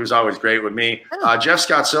 You know, he was always great with me. Jeff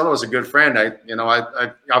Scott Soto is a good friend.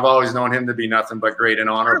 I've always known him to be nothing but great and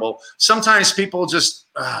honorable. Sometimes people just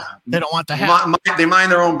they don't want to have. They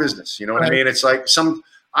mind their own business. You know what I mean? It's like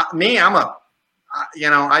I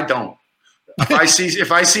don't.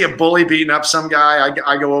 If I see a bully beating up some guy,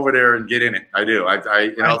 I go over there and get in it. I do.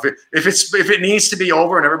 If it needs to be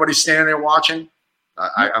over and everybody's standing there watching.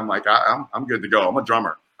 I'm like, I'm good to go. I'm a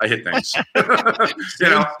drummer. I hit things. You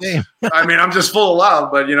know, I mean, I'm just full of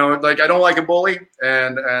love, but you know, like I don't like a bully,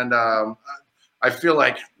 and I feel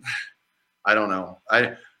like I don't know.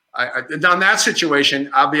 I on that situation,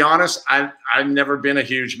 I'll be honest. I've never been a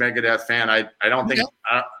huge Megadeth fan. I don't think.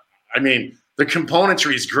 I mean, the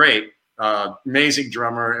componentry is great. Amazing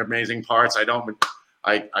drummer, amazing parts.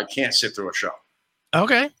 I can't sit through a show.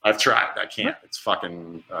 Okay. I've tried. I can't. It's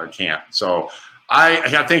fucking can't. So.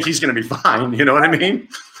 I think he's going to be fine. You know what I mean?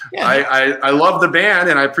 Yeah. I love the band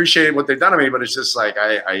and I appreciate what they've done to me, but it's just like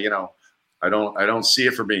I don't see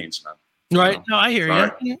it for beans, man. Right? No, I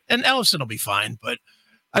hear you. And Ellison will be fine, but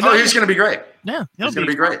he's going to be great. Yeah, he's going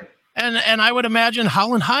to be great. And I would imagine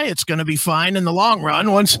Howland Hyatt's going to be fine in the long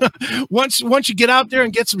run once you get out there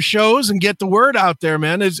and get some shows and get the word out there,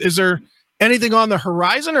 man. Is there anything on the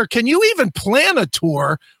horizon, or can you even plan a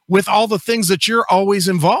tour with all the things that you're always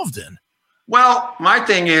involved in? Well, my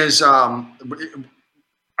thing is, I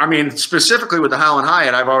mean, specifically with the Howland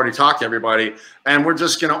Hyatt, I've already talked to everybody, and we're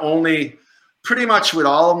just going to only, pretty much with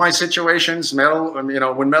all of my situations, metal, you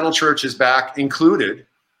know, when Metal Church is back included,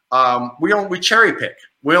 we cherry pick.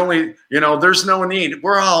 We only, you know, there's no need.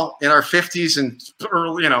 We're all in our 50s and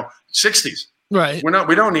early, 60s. Right.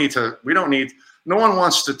 We don't need, no one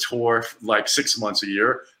wants to tour like 6 months a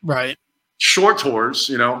year. Right. Short tours,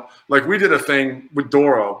 you know, like we did a thing with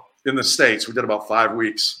Doro in the States. We did about 5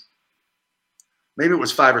 weeks. Maybe it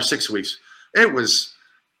was 5 or 6 weeks. It was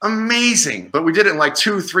amazing, but we did it in like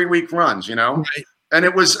 2-3 week runs, you know? Right. And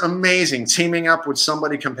it was amazing teaming up with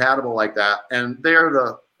somebody compatible like that. And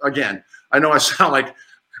again, I know I sound like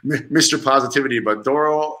Mr. Positivity, but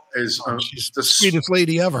Doro is she's the sweetest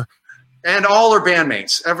lady ever. And all her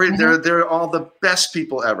bandmates, they're all the best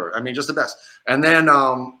people ever. I mean, just the best. And then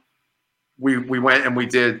we went and we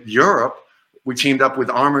did Europe. We teamed up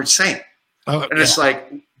with Armored Saint. And it's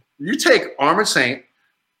like, you take Armored Saint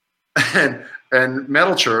and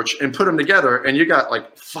Metal Church and put them together, and you got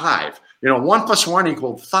like 5. You know, 1 +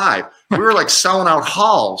 1 = 5. We were like selling out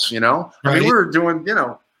halls, you know? Right. I mean, we were doing,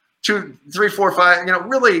 2, 3, 4, 5,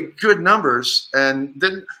 really good numbers. And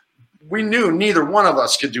then we knew neither one of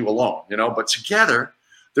us could do alone, but together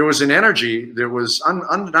there was an energy that was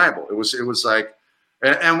undeniable. It was like,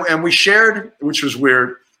 and we shared, which was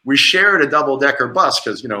weird. We shared a double-decker bus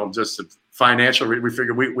because, just financial, we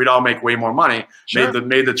figured we'd all make way more money, sure.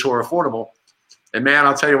 made the tour affordable. And man,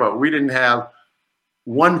 I'll tell you what, we didn't have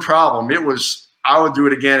one problem. It was, I would do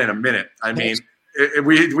it again in a minute. I mean,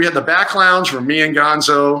 we had the back lounge where me and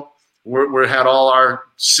Gonzo we had all our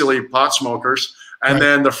silly pot smokers. And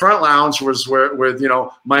then the front lounge was where with,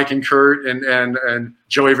 Mike and Kurt and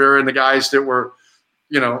Joey Vera and the guys that were,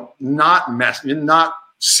 not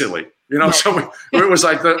silly, so it was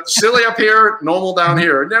like the silly up here, normal down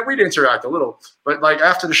here. And then we'd interact a little, but like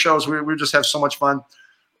after the shows, we just have so much fun.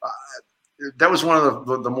 That was one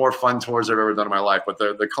of the more fun tours I've ever done in my life. But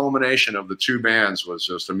the culmination of the two bands was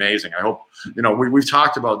just amazing. I hope, we've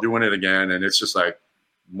talked about doing it again, and it's just like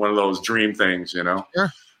one of those dream things,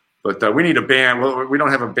 Sure. But we need a band. Well, we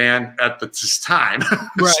don't have a band at this time.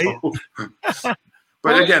 Right.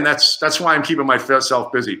 But again, that's why I'm keeping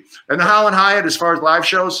myself busy. And the Howland Hyatt, as far as live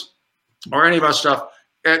shows or any of our stuff,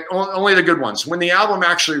 only the good ones. When the album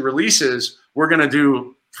actually releases, we're going to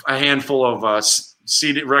do a handful of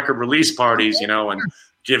CD record release parties, and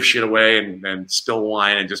give shit away and spill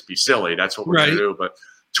wine and just be silly. That's what we're going to do. But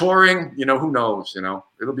touring, who knows?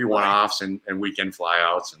 It'll be one-offs and weekend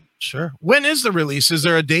flyouts. Sure. When is the release? Is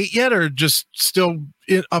there a date yet, or just still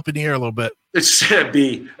up in the air a little bit? It's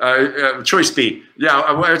B, choice B.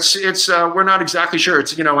 Yeah, it's we're not exactly sure.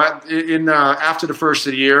 It's after the first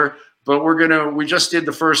of the year, but we just did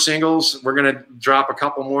the first singles. We're gonna drop a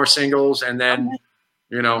couple more singles, and then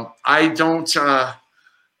I don't.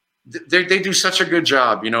 They do such a good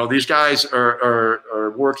job. These guys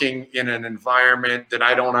are working in an environment that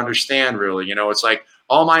I don't understand really. It's like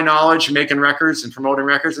all my knowledge making records and promoting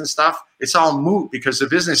records and stuff, it's all moot because the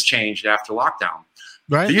business changed after lockdown.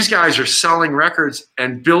 Right. These guys are selling records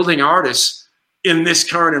and building artists in this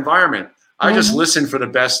current environment. I just listen for the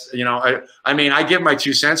best. I give my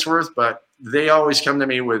 2 cents worth, but they always come to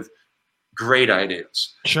me with great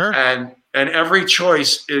ideas. Sure. And every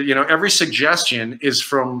choice, every suggestion is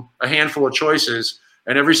from a handful of choices,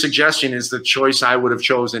 and every suggestion is the choice I would have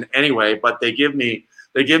chosen anyway. But they give me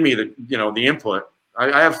the the input.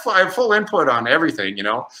 I have full input on everything,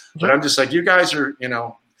 But I'm just like, you guys are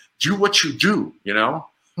do what you do,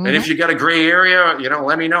 and if you got a gray area,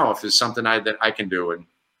 let me know if there's something that I can do.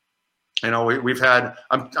 And we've had.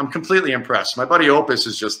 I'm completely impressed. My buddy Opus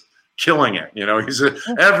is just killing it. He's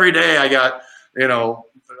every day I got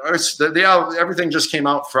everything just came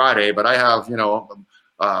out Friday, but I have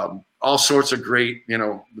all sorts of great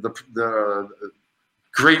the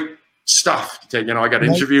great stuff to take. I got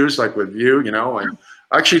interviews like with you, and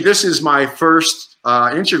actually this is my first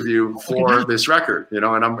interview for this record, and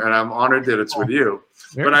I'm honored that it's with you.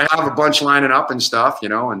 But I have a bunch lining up and stuff,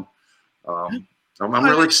 and I'm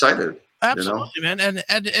really excited. Absolutely, man. And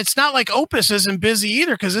it's not like Opus isn't busy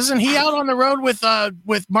either, because isn't he out on the road with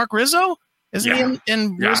Mark Rizzo? Isn't he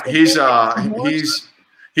in he's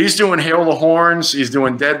doing Hail the Horns. He's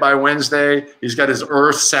doing Dead by Wednesday. He's got his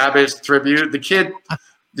Earth Sabbath tribute. The kid,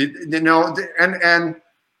 and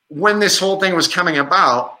when this whole thing was coming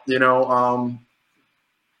about,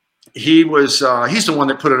 he was he's the one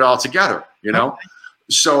that put it all together, Okay.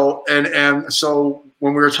 So so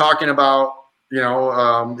when we were talking about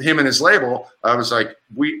him and his label, I was like,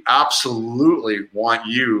 we absolutely want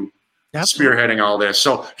you spearheading all this.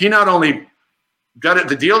 So he not only got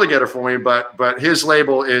the deal together for me, but his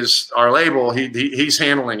label is our label. He's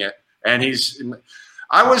handling it, and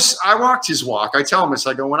I walked his walk. I tell him, it's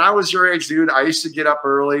like, when I was your age, dude, I used to get up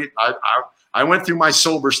early. I went through my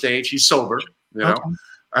sober stage. He's sober,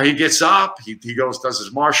 He gets up, he goes, does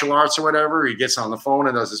his martial arts or whatever. He gets on the phone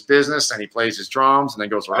and does his business, and he plays his drums, and then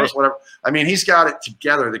goes to rehearsal, whatever. I mean, he's got it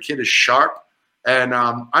together. The kid is sharp, and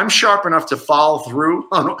I'm sharp enough to follow through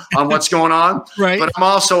on what's going on. Right. But I'm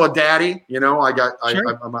also a daddy.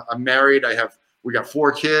 I'm married. We got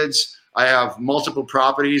 4 kids. I have multiple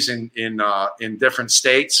properties in different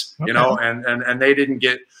states. And they didn't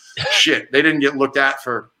get shit. They didn't get looked at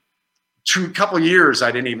for couple years.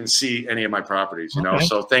 I didn't even see any of my properties,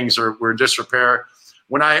 so things were in disrepair.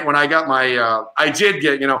 When I got my, I did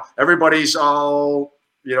get, everybody's all,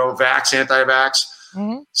 vax,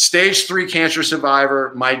 anti-vax, stage 3 cancer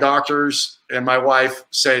survivor. My doctors and my wife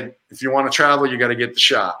said, if you want to travel, you got to get the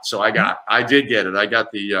shot. So I did get it. I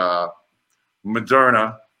got the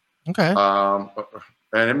Moderna. Okay.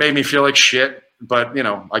 And it made me feel like shit. But,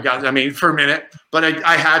 for a minute, but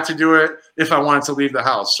I had to do it if I wanted to leave the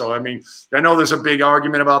house. So, I know there's a big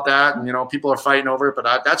argument about that, and, people are fighting over it,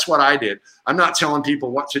 but that's what I did. I'm not telling people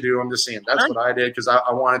what to do. I'm just saying that's what I did because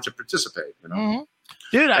I wanted to participate,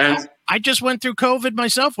 Dude, I just went through COVID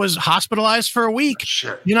myself, was hospitalized for a week,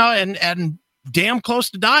 and damn close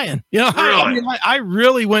to dying. Really? I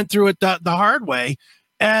really went through it the hard way.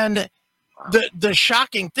 And the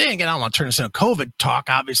shocking thing, and I don't want to turn this into COVID talk,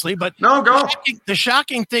 obviously, but no, go. The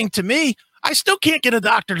shocking thing to me, I still can't get a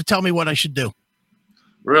doctor to tell me what I should do.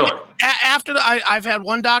 Really? after I've had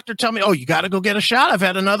one doctor tell me, "Oh, you got to go get a shot." I've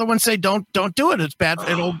had another one say, "Don't do it. It's bad.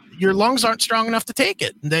 Your lungs aren't strong enough to take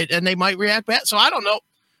it, and they might react bad." So I don't know.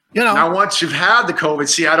 You know, now once you've had the COVID,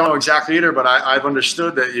 see, I don't know exactly either, but I've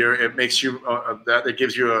understood that it makes you that it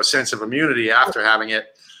gives you a sense of immunity after having it.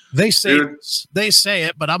 They say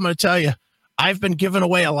it, but I'm going to tell you, I've been giving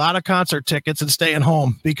away a lot of concert tickets and staying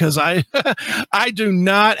home because I do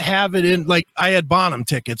not have it in. Like, I had Bonham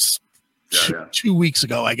tickets 2 weeks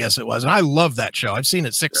ago, I guess it was, and I love that show. I've seen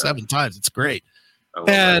it 6-7 times. It's great.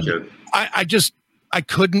 And I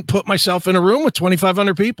couldn't put myself in a room with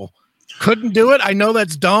 2,500 people. Couldn't do it. I know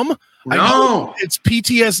that's dumb. No. I know it's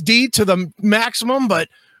PTSD to the maximum, but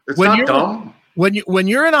it's not dumb. When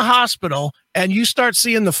you're in a hospital and you start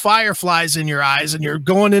seeing the fireflies in your eyes and you're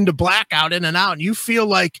going into blackout in and out and you feel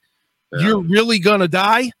like you're really going to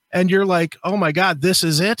die and you're like, oh my God, this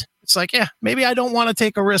is it. It's like, yeah, maybe I don't want to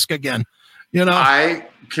take a risk again. You know,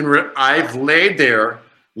 I've laid there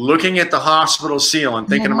looking at the hospital ceiling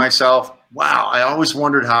thinking to myself, wow, I always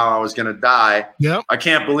wondered how I was going to die. Yep. I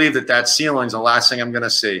can't believe that ceiling's the last thing I'm going to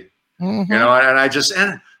see. You know, and I just,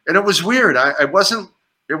 and it was weird. It wasn't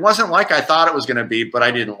like I thought it was going to be, but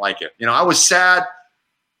I didn't like it. You know, I was sad,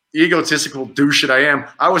 egotistical douche that I am.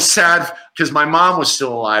 I was sad because my mom was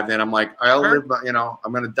still alive then. I'm like, I'll live, you know,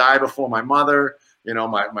 I'm going to die before my mother, you know,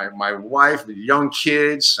 my wife, the young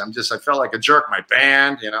kids. I felt like a jerk. My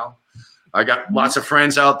band, you know, I got lots of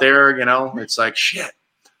friends out there, you know, it's like shit.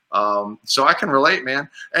 So I can relate, man.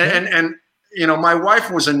 And you know, my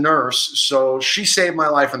wife was a nurse, so she saved my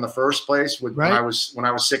life in the first place when I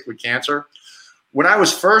was sick with cancer. When I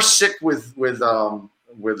was first sick with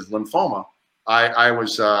lymphoma, I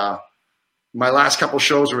was my last couple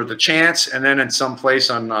shows were at the Chance and then in some place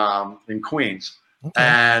in Queens. Okay.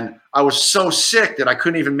 And I was so sick that I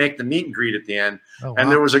couldn't even make the meet and greet at the end. Oh, wow.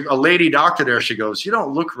 And there was a lady doctor there. She goes, "You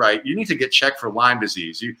don't look right. You need to get checked for Lyme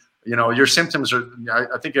disease. You know, your symptoms are,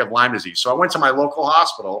 I think you have Lyme disease." So I went to my local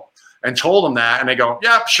hospital and told them that, and they go,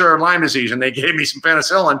 "Yep, sure, Lyme disease." And they gave me some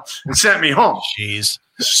penicillin and sent me home. Jeez.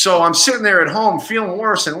 So I'm sitting there at home feeling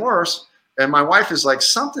worse and worse. And my wife is like,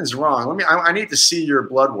 "Something's wrong. I need to see your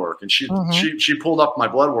blood work." And she pulled up my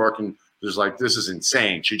blood work and was like, "This is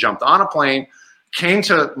insane." She jumped on a plane, came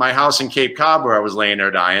to my house in Cape Cod where I was laying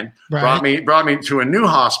there dying, brought me to a new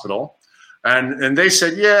hospital. And they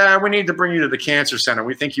said, "Yeah, we need to bring you to the cancer center.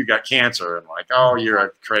 We think you got cancer." And I'm like, "Oh,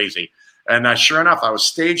 you're crazy." And sure enough, I was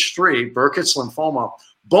stage 3, Burkitt's lymphoma,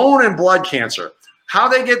 bone and blood cancer. How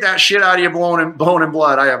they get that shit out of your bone and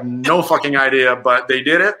blood, I have no fucking idea, but they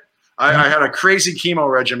did it. I had a crazy chemo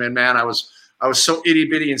regimen, man. I was so itty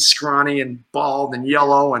bitty and scrawny and bald and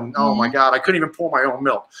yellow, and oh my God, I couldn't even pour my own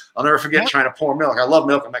milk. I'll never forget trying to pour milk. I love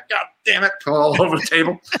milk. I'm like, God damn it, all over the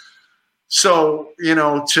table. So, you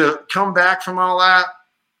know, to come back from all that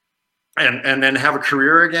and then have a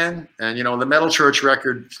career again, and, you know, the Metal Church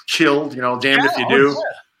record killed, you know, Damned If You Do.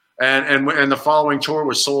 And the following tour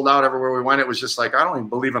was sold out everywhere we went. It was just like, I don't even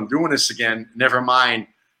believe I'm doing this again. Never mind,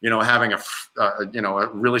 you know, having a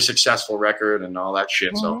really successful record and all that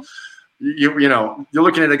shit. So, you know, you're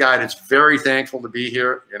looking at a guy that's very thankful to be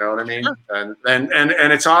here. You know what I mean? Sure.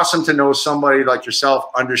 And it's awesome to know somebody like yourself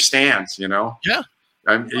understands, you know? Yeah.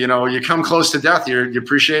 And, you know, you come close to death, you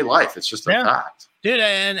appreciate life. It's just a fact. Dude,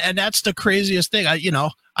 and that's the craziest thing.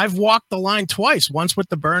 I've walked the line twice, once with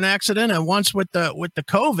the burn accident and once with the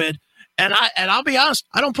COVID. And I'll be honest,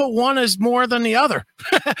 I don't put one as more than the other.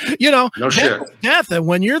 You know, no shit. Death. And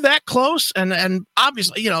when you're that close, and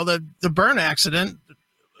obviously, you know, the burn accident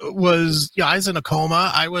was, I was in a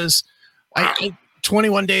coma. I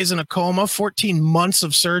 21 days in a coma, 14 months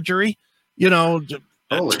of surgery, you know.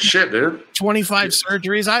 Holy shit, dude. 25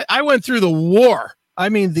 surgeries. I went through the war. I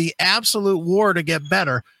mean, the absolute war to get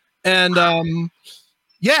better. And,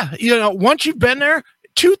 yeah, you know, once you've been there,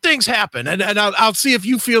 2 things happen. And I'll see if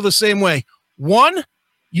you feel the same way. One,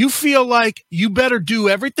 you feel like you better do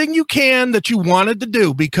everything you can that you wanted to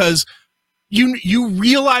do because you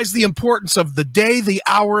realize the importance of the day, the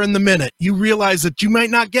hour, and the minute. You realize that you might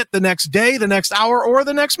not get the next day, the next hour, or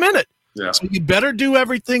the next minute. Yeah. So you better do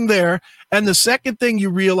everything there. And the second thing you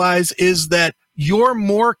realize is that you're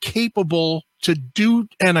more capable to do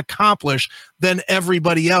and accomplish than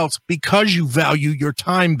everybody else because you value your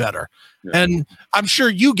time better. Yeah. And I'm sure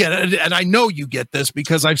you get it. And I know you get this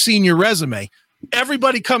because I've seen your resume.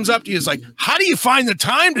 Everybody comes up to you. It's like, how do you find the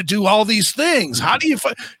time to do all these things? How do you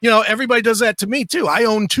everybody does that to me too. I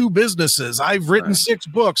own 2 businesses. I've written 6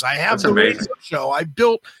 books. I have the radio show. I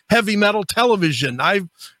built heavy metal television. I'm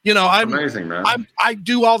amazing, man. I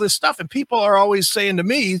do all this stuff. And people are always saying to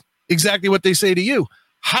me exactly what they say to you.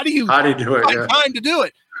 How do you do it? Find time to do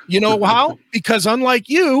it. You know how? Because unlike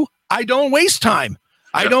you, I don't waste time.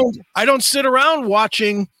 I don't sit around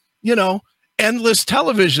watching, endless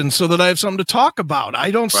television so that I have something to talk about.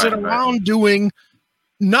 I don't sit around doing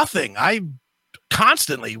nothing. I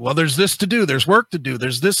constantly, there's this to do, there's work to do,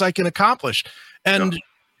 there's this I can accomplish. And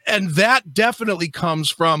that definitely comes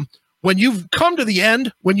from when you've come to the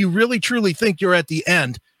end, when you really truly think you're at the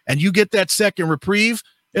end and you get that second reprieve.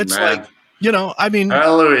 It's like,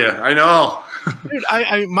 hallelujah. I know. Dude,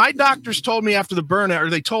 my doctors told me after the burn, or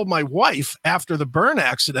they told my wife after the burn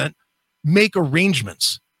accident, make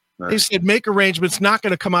arrangements. They said, make arrangements, not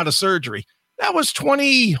going to come out of surgery. That was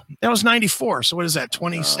 94. So what is that,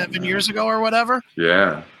 27 years ago or whatever?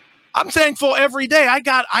 Yeah. I'm thankful every day.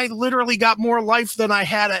 I literally got more life than I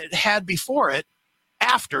had before it,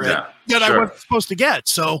 after it, that I wasn't supposed to get.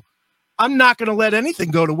 So I'm not going to let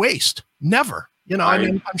anything go to waste. Never.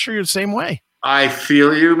 I'm sure you're the same way. I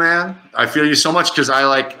feel you, man. I feel you so much because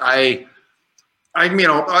I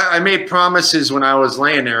made promises when I was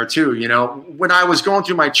laying there too. When I was going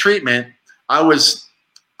through my treatment, I was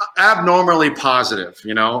abnormally positive.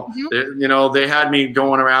 They had me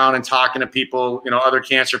going around and talking to people, other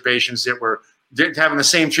cancer patients that were having the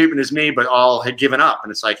same treatment as me, but all had given up.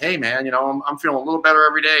 And it's like, hey, man, I'm feeling a little better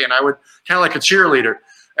every day. And I would kind of like a cheerleader.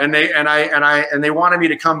 And they wanted me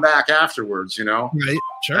to come back afterwards. Right,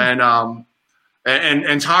 sure.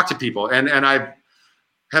 And talk to people. And I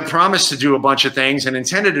had promised to do a bunch of things and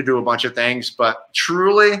intended to do a bunch of things, but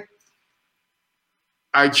truly,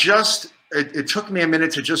 it took me a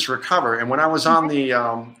minute to just recover. And when I was on the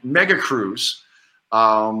mega cruise,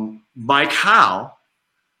 Mike Howe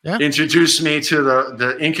introduced me to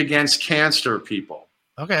the Inc. Against Cancer people.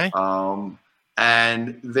 Okay.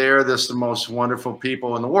 And they're the most wonderful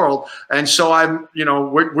people in the world. And so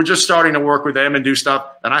we're just starting to work with them and do stuff.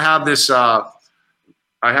 And I have this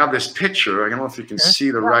picture. I don't know if you can see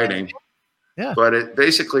the writing, but it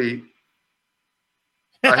basically,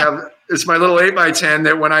 it's my little 8x10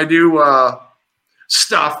 that when I do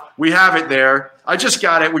stuff, we have it there. I just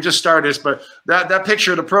got it. We just started this, but that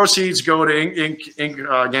picture, the proceeds go to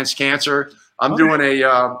Inc. Against Cancer. I'm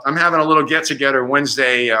I'm having a little get together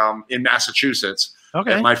Wednesday in Massachusetts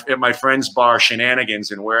at my friend's bar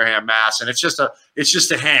Shenanigans in Wareham, Mass. And it's just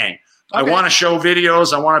a hang. I want to show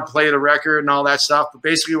videos. I want to play the record and all that stuff. But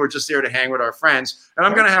basically, we're just there to hang with our friends. And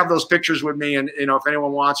I'm going to have those pictures with me. And if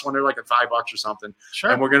anyone wants one, they're like at $5 or something.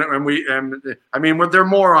 Sure. And they're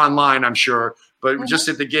more online, I'm sure. But just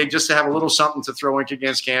at the gig, just to have a little something to throw Inc.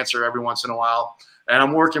 Against Cancer every once in a while. And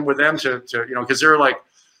I'm working with them to because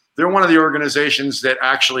they're one of the organizations that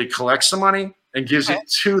actually collects the money and gives it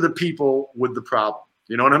to the people with the problem.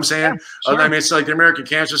 You know what I'm saying? Yeah, sure. It's like the American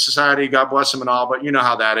Cancer Society, God bless them and all, but you know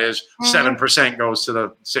how that is. 7% goes to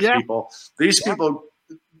the sick people. These people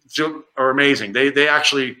are amazing. They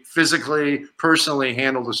actually physically, personally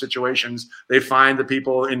handle the situations. They find the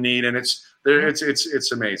people in need, and it's amazing.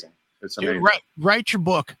 It's amazing. Dude, write your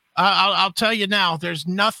book. I'll tell you now. There's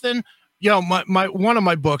nothing. My one of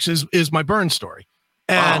my books is my burn story,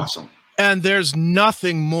 and awesome. And there's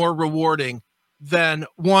nothing more rewarding than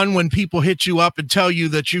when people hit you up and tell you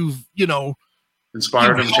that you've,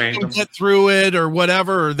 inspired them, changed them, get through it or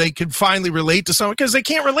whatever, or they can finally relate to someone, because they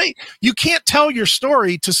can't relate. You can't tell your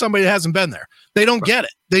story to somebody that hasn't been there. They don't get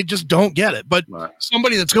it. They just don't get it. But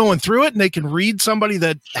somebody that's going through it and they can read somebody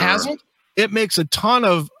that hasn't, it makes a ton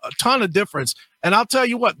of difference. And I'll tell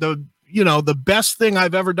you what, the best thing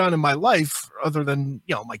I've ever done in my life, other than,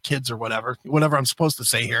 my kids or whatever I'm supposed to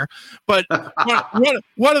say here. But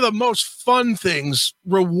one of the most fun things,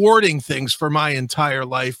 rewarding things for my entire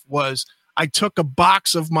life was I took a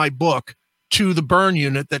box of my book to the burn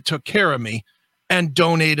unit that took care of me and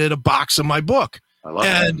donated a box of my book. I love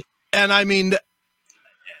that. And I mean,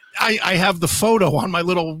 I have the photo on my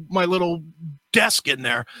little desk in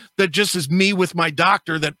there that just is me with my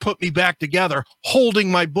doctor that put me back together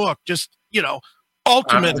holding my book, just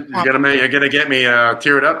ultimate. You're gonna get me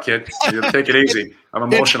teared up, kid. You take it easy. I'm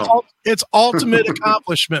emotional. It's ultimate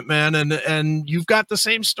accomplishment, man. And you've got the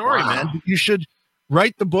same story, man. You should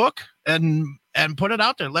write the book and put it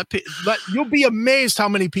out there. You'll be amazed how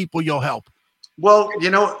many people you'll help. Well,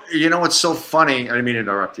 what's so funny. I didn't mean to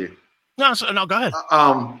interrupt you. No, go ahead.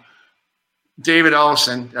 David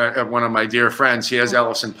Ellison, one of my dear friends, he has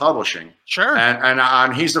Ellison Publishing. Sure.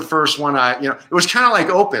 And he's the first one it was kind of like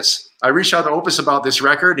Opus. I reached out to Opus about this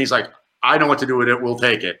record, and he's like, I know what to do with it. We'll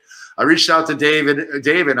take it. I reached out to David,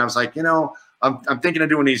 and I was like, I'm thinking of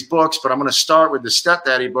doing these books, but I'm going to start with the Stet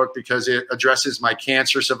Daddy book because it addresses my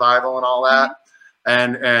cancer survival and all that.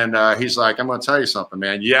 And he's like, I'm going to tell you something,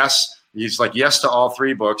 man. Yes. He's like, yes to all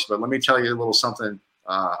 3 books, but let me tell you a little something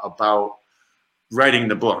about writing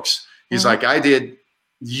the books. He's like, I did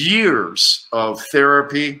years of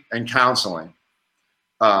therapy and counseling,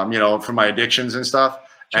 for my addictions and stuff.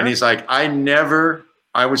 Sure. And he's like, I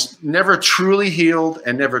was never truly healed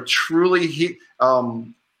and never truly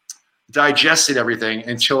digested everything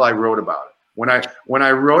until I wrote about it. When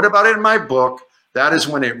I wrote about it in my book, that is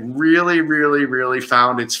when it really, really, really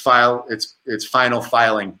found its final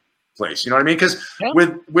filing place. You know what I mean? Because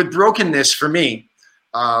with brokenness for me,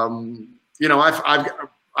 I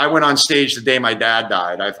went on stage the day my dad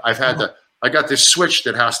died. I got this switch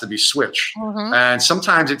that has to be switched. And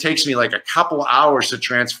sometimes it takes me like a couple hours to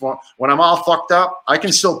transform. When I'm all fucked up, I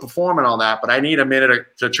can still perform and all that, but I need a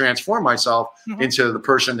minute to transform myself into the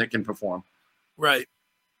person that can perform. Right.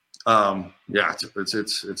 Yeah.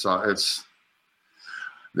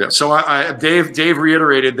 So Dave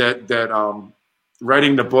reiterated that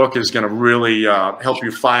writing the book is going to really help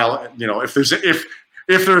you file.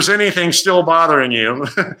 If there's anything still bothering you,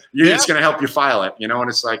 it's going to help you file it. And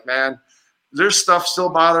it's like, man, there's stuff still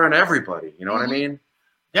bothering everybody. You know what I mean?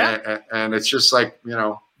 Yeah. And it's just like,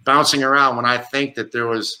 bouncing around when I think that there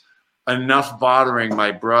was enough bothering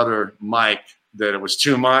my brother Mike that it was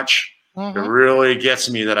too much. It really gets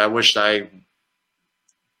me that I wished I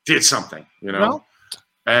did something. Well,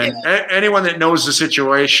 and anyone that knows the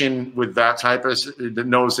situation with that type of that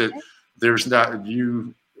knows that there's not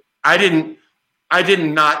you. I didn't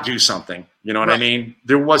not do something. You know what I mean?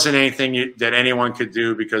 There wasn't anything that anyone could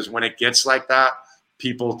do, because when it gets like that,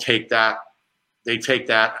 people take that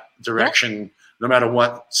direction no matter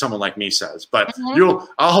what someone like me says. But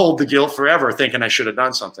I'll hold the guilt forever thinking I should have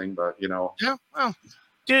done something, but Yeah, well,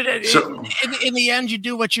 dude, in the end, you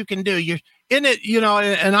do what you can do. You're in it,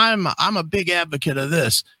 and I'm a big advocate of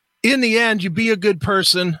this. In the end, you be a good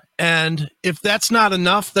person. And if that's not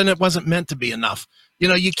enough, then it wasn't meant to be enough.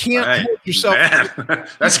 You can't hold yourself. Man,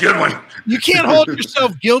 that's a good one. You can't hold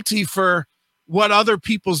yourself guilty for what other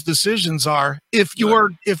people's decisions are if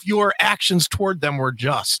your actions toward them were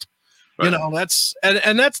just. Right.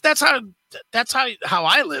 That's how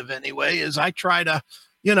I live anyway. Is I try to,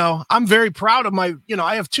 I'm very proud of my.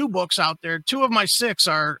 I have 2 books out there. 2 of my 6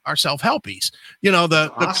 are self-helpies.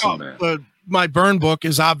 My burn book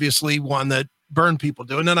is obviously one that burn people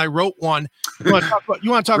do, and then I wrote one. You want to talk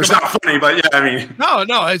about? It's not funny, but yeah, I mean, no.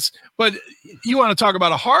 But you want to talk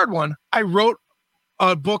about a hard one? I wrote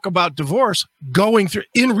a book about divorce, going through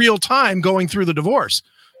the divorce.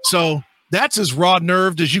 So that's as raw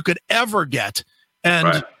nerved as you could ever get,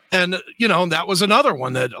 and that was another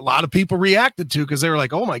one that a lot of people reacted to because they were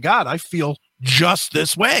like, "Oh my God, I feel just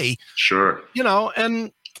this way." Sure.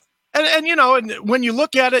 And when you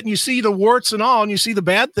look at it and you see the warts and all, and you see the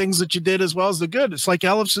bad things that you did as well as the good, it's like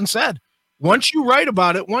Ellison said, once you write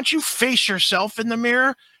about it, once you face yourself in the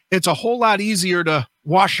mirror, it's a whole lot easier to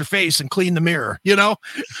wash your face and clean the mirror.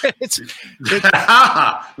 It's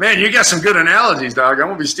man, you got some good analogies, dog. I'm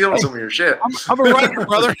going to be stealing some of your shit. I'm a writer,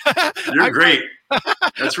 brother. You're great.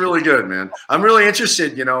 That's really good, man. I'm really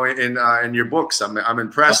interested, in your books. I'm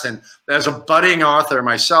impressed. And as a budding author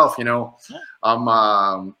myself,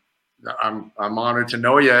 I'm honored to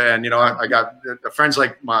know you, and I got friends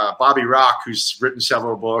like Bobby Rock, who's written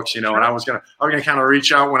several books, and I'm gonna kind of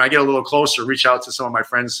reach out when I get a little closer, reach out to some of my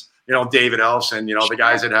friends, David Elson, the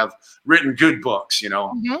guys that have written good books, Yeah,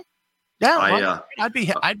 I'd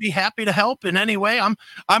be happy to help in any way.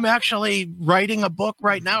 I'm actually writing a book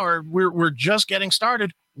right now, or we're just getting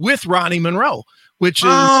started with Ronnie Monroe, which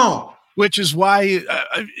is why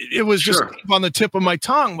it was just on the tip of my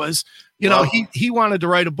tongue was. He wanted to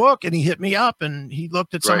write a book, and he hit me up, and he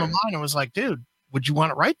looked at some of mine and was like, "Dude, would you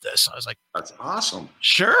want to write this?" I was like, "That's awesome."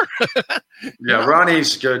 Sure. Yeah,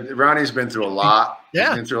 Ronnie's good. Ronnie's been through a lot. Yeah,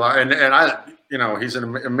 he's been through a lot, and he's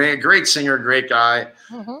a great singer, great guy.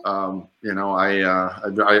 I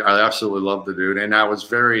absolutely love the dude, and I was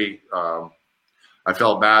very. I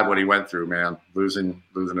felt bad what he went through, man, losing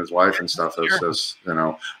his wife and stuff. It's just,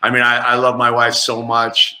 I love my wife so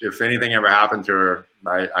much. If anything ever happened to her,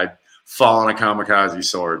 I'd fall on a kamikaze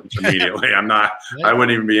sword immediately. I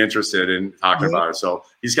wouldn't even be interested in talking about it. So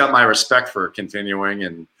he's got my respect for continuing.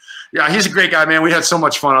 And yeah, he's a great guy, man. We had so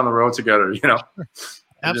much fun on the road together,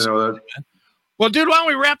 Absolutely. Well, dude, why don't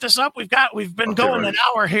we wrap this up? We've been going an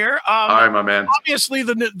hour here. All right, my man. Obviously,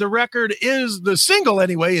 the record is the single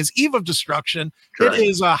anyway is Eve of Destruction. Correct. It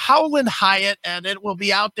is a Howland Hyatt, and it will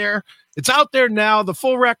be out there. It's out there now. The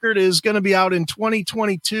full record is going to be out in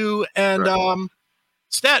 2022. And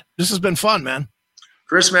Stet, this has been fun, man.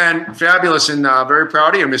 Chris, man, fabulous, and very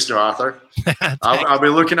proud of you, Mr. Author. I'll be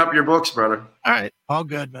looking up your books, brother. All right, all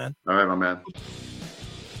good, man. All right, my man.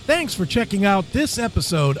 Thanks for checking out this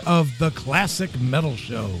episode of The Classic Metal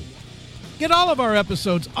Show. Get all of our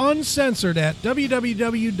episodes uncensored at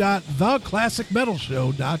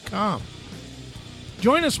www.theclassicmetalshow.com.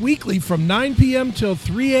 Join us weekly from 9 p.m. till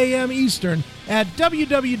 3 a.m. Eastern at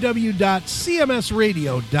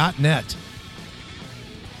www.cmsradio.net.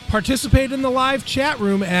 Participate in the live chat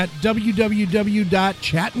room at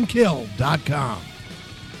www.chatandkill.com.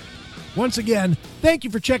 Once again, thank you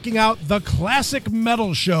for checking out The Classic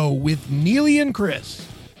Metal Show with Neely and Chris.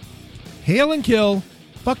 Hail and kill,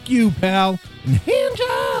 fuck you, pal, and hand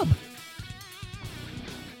job!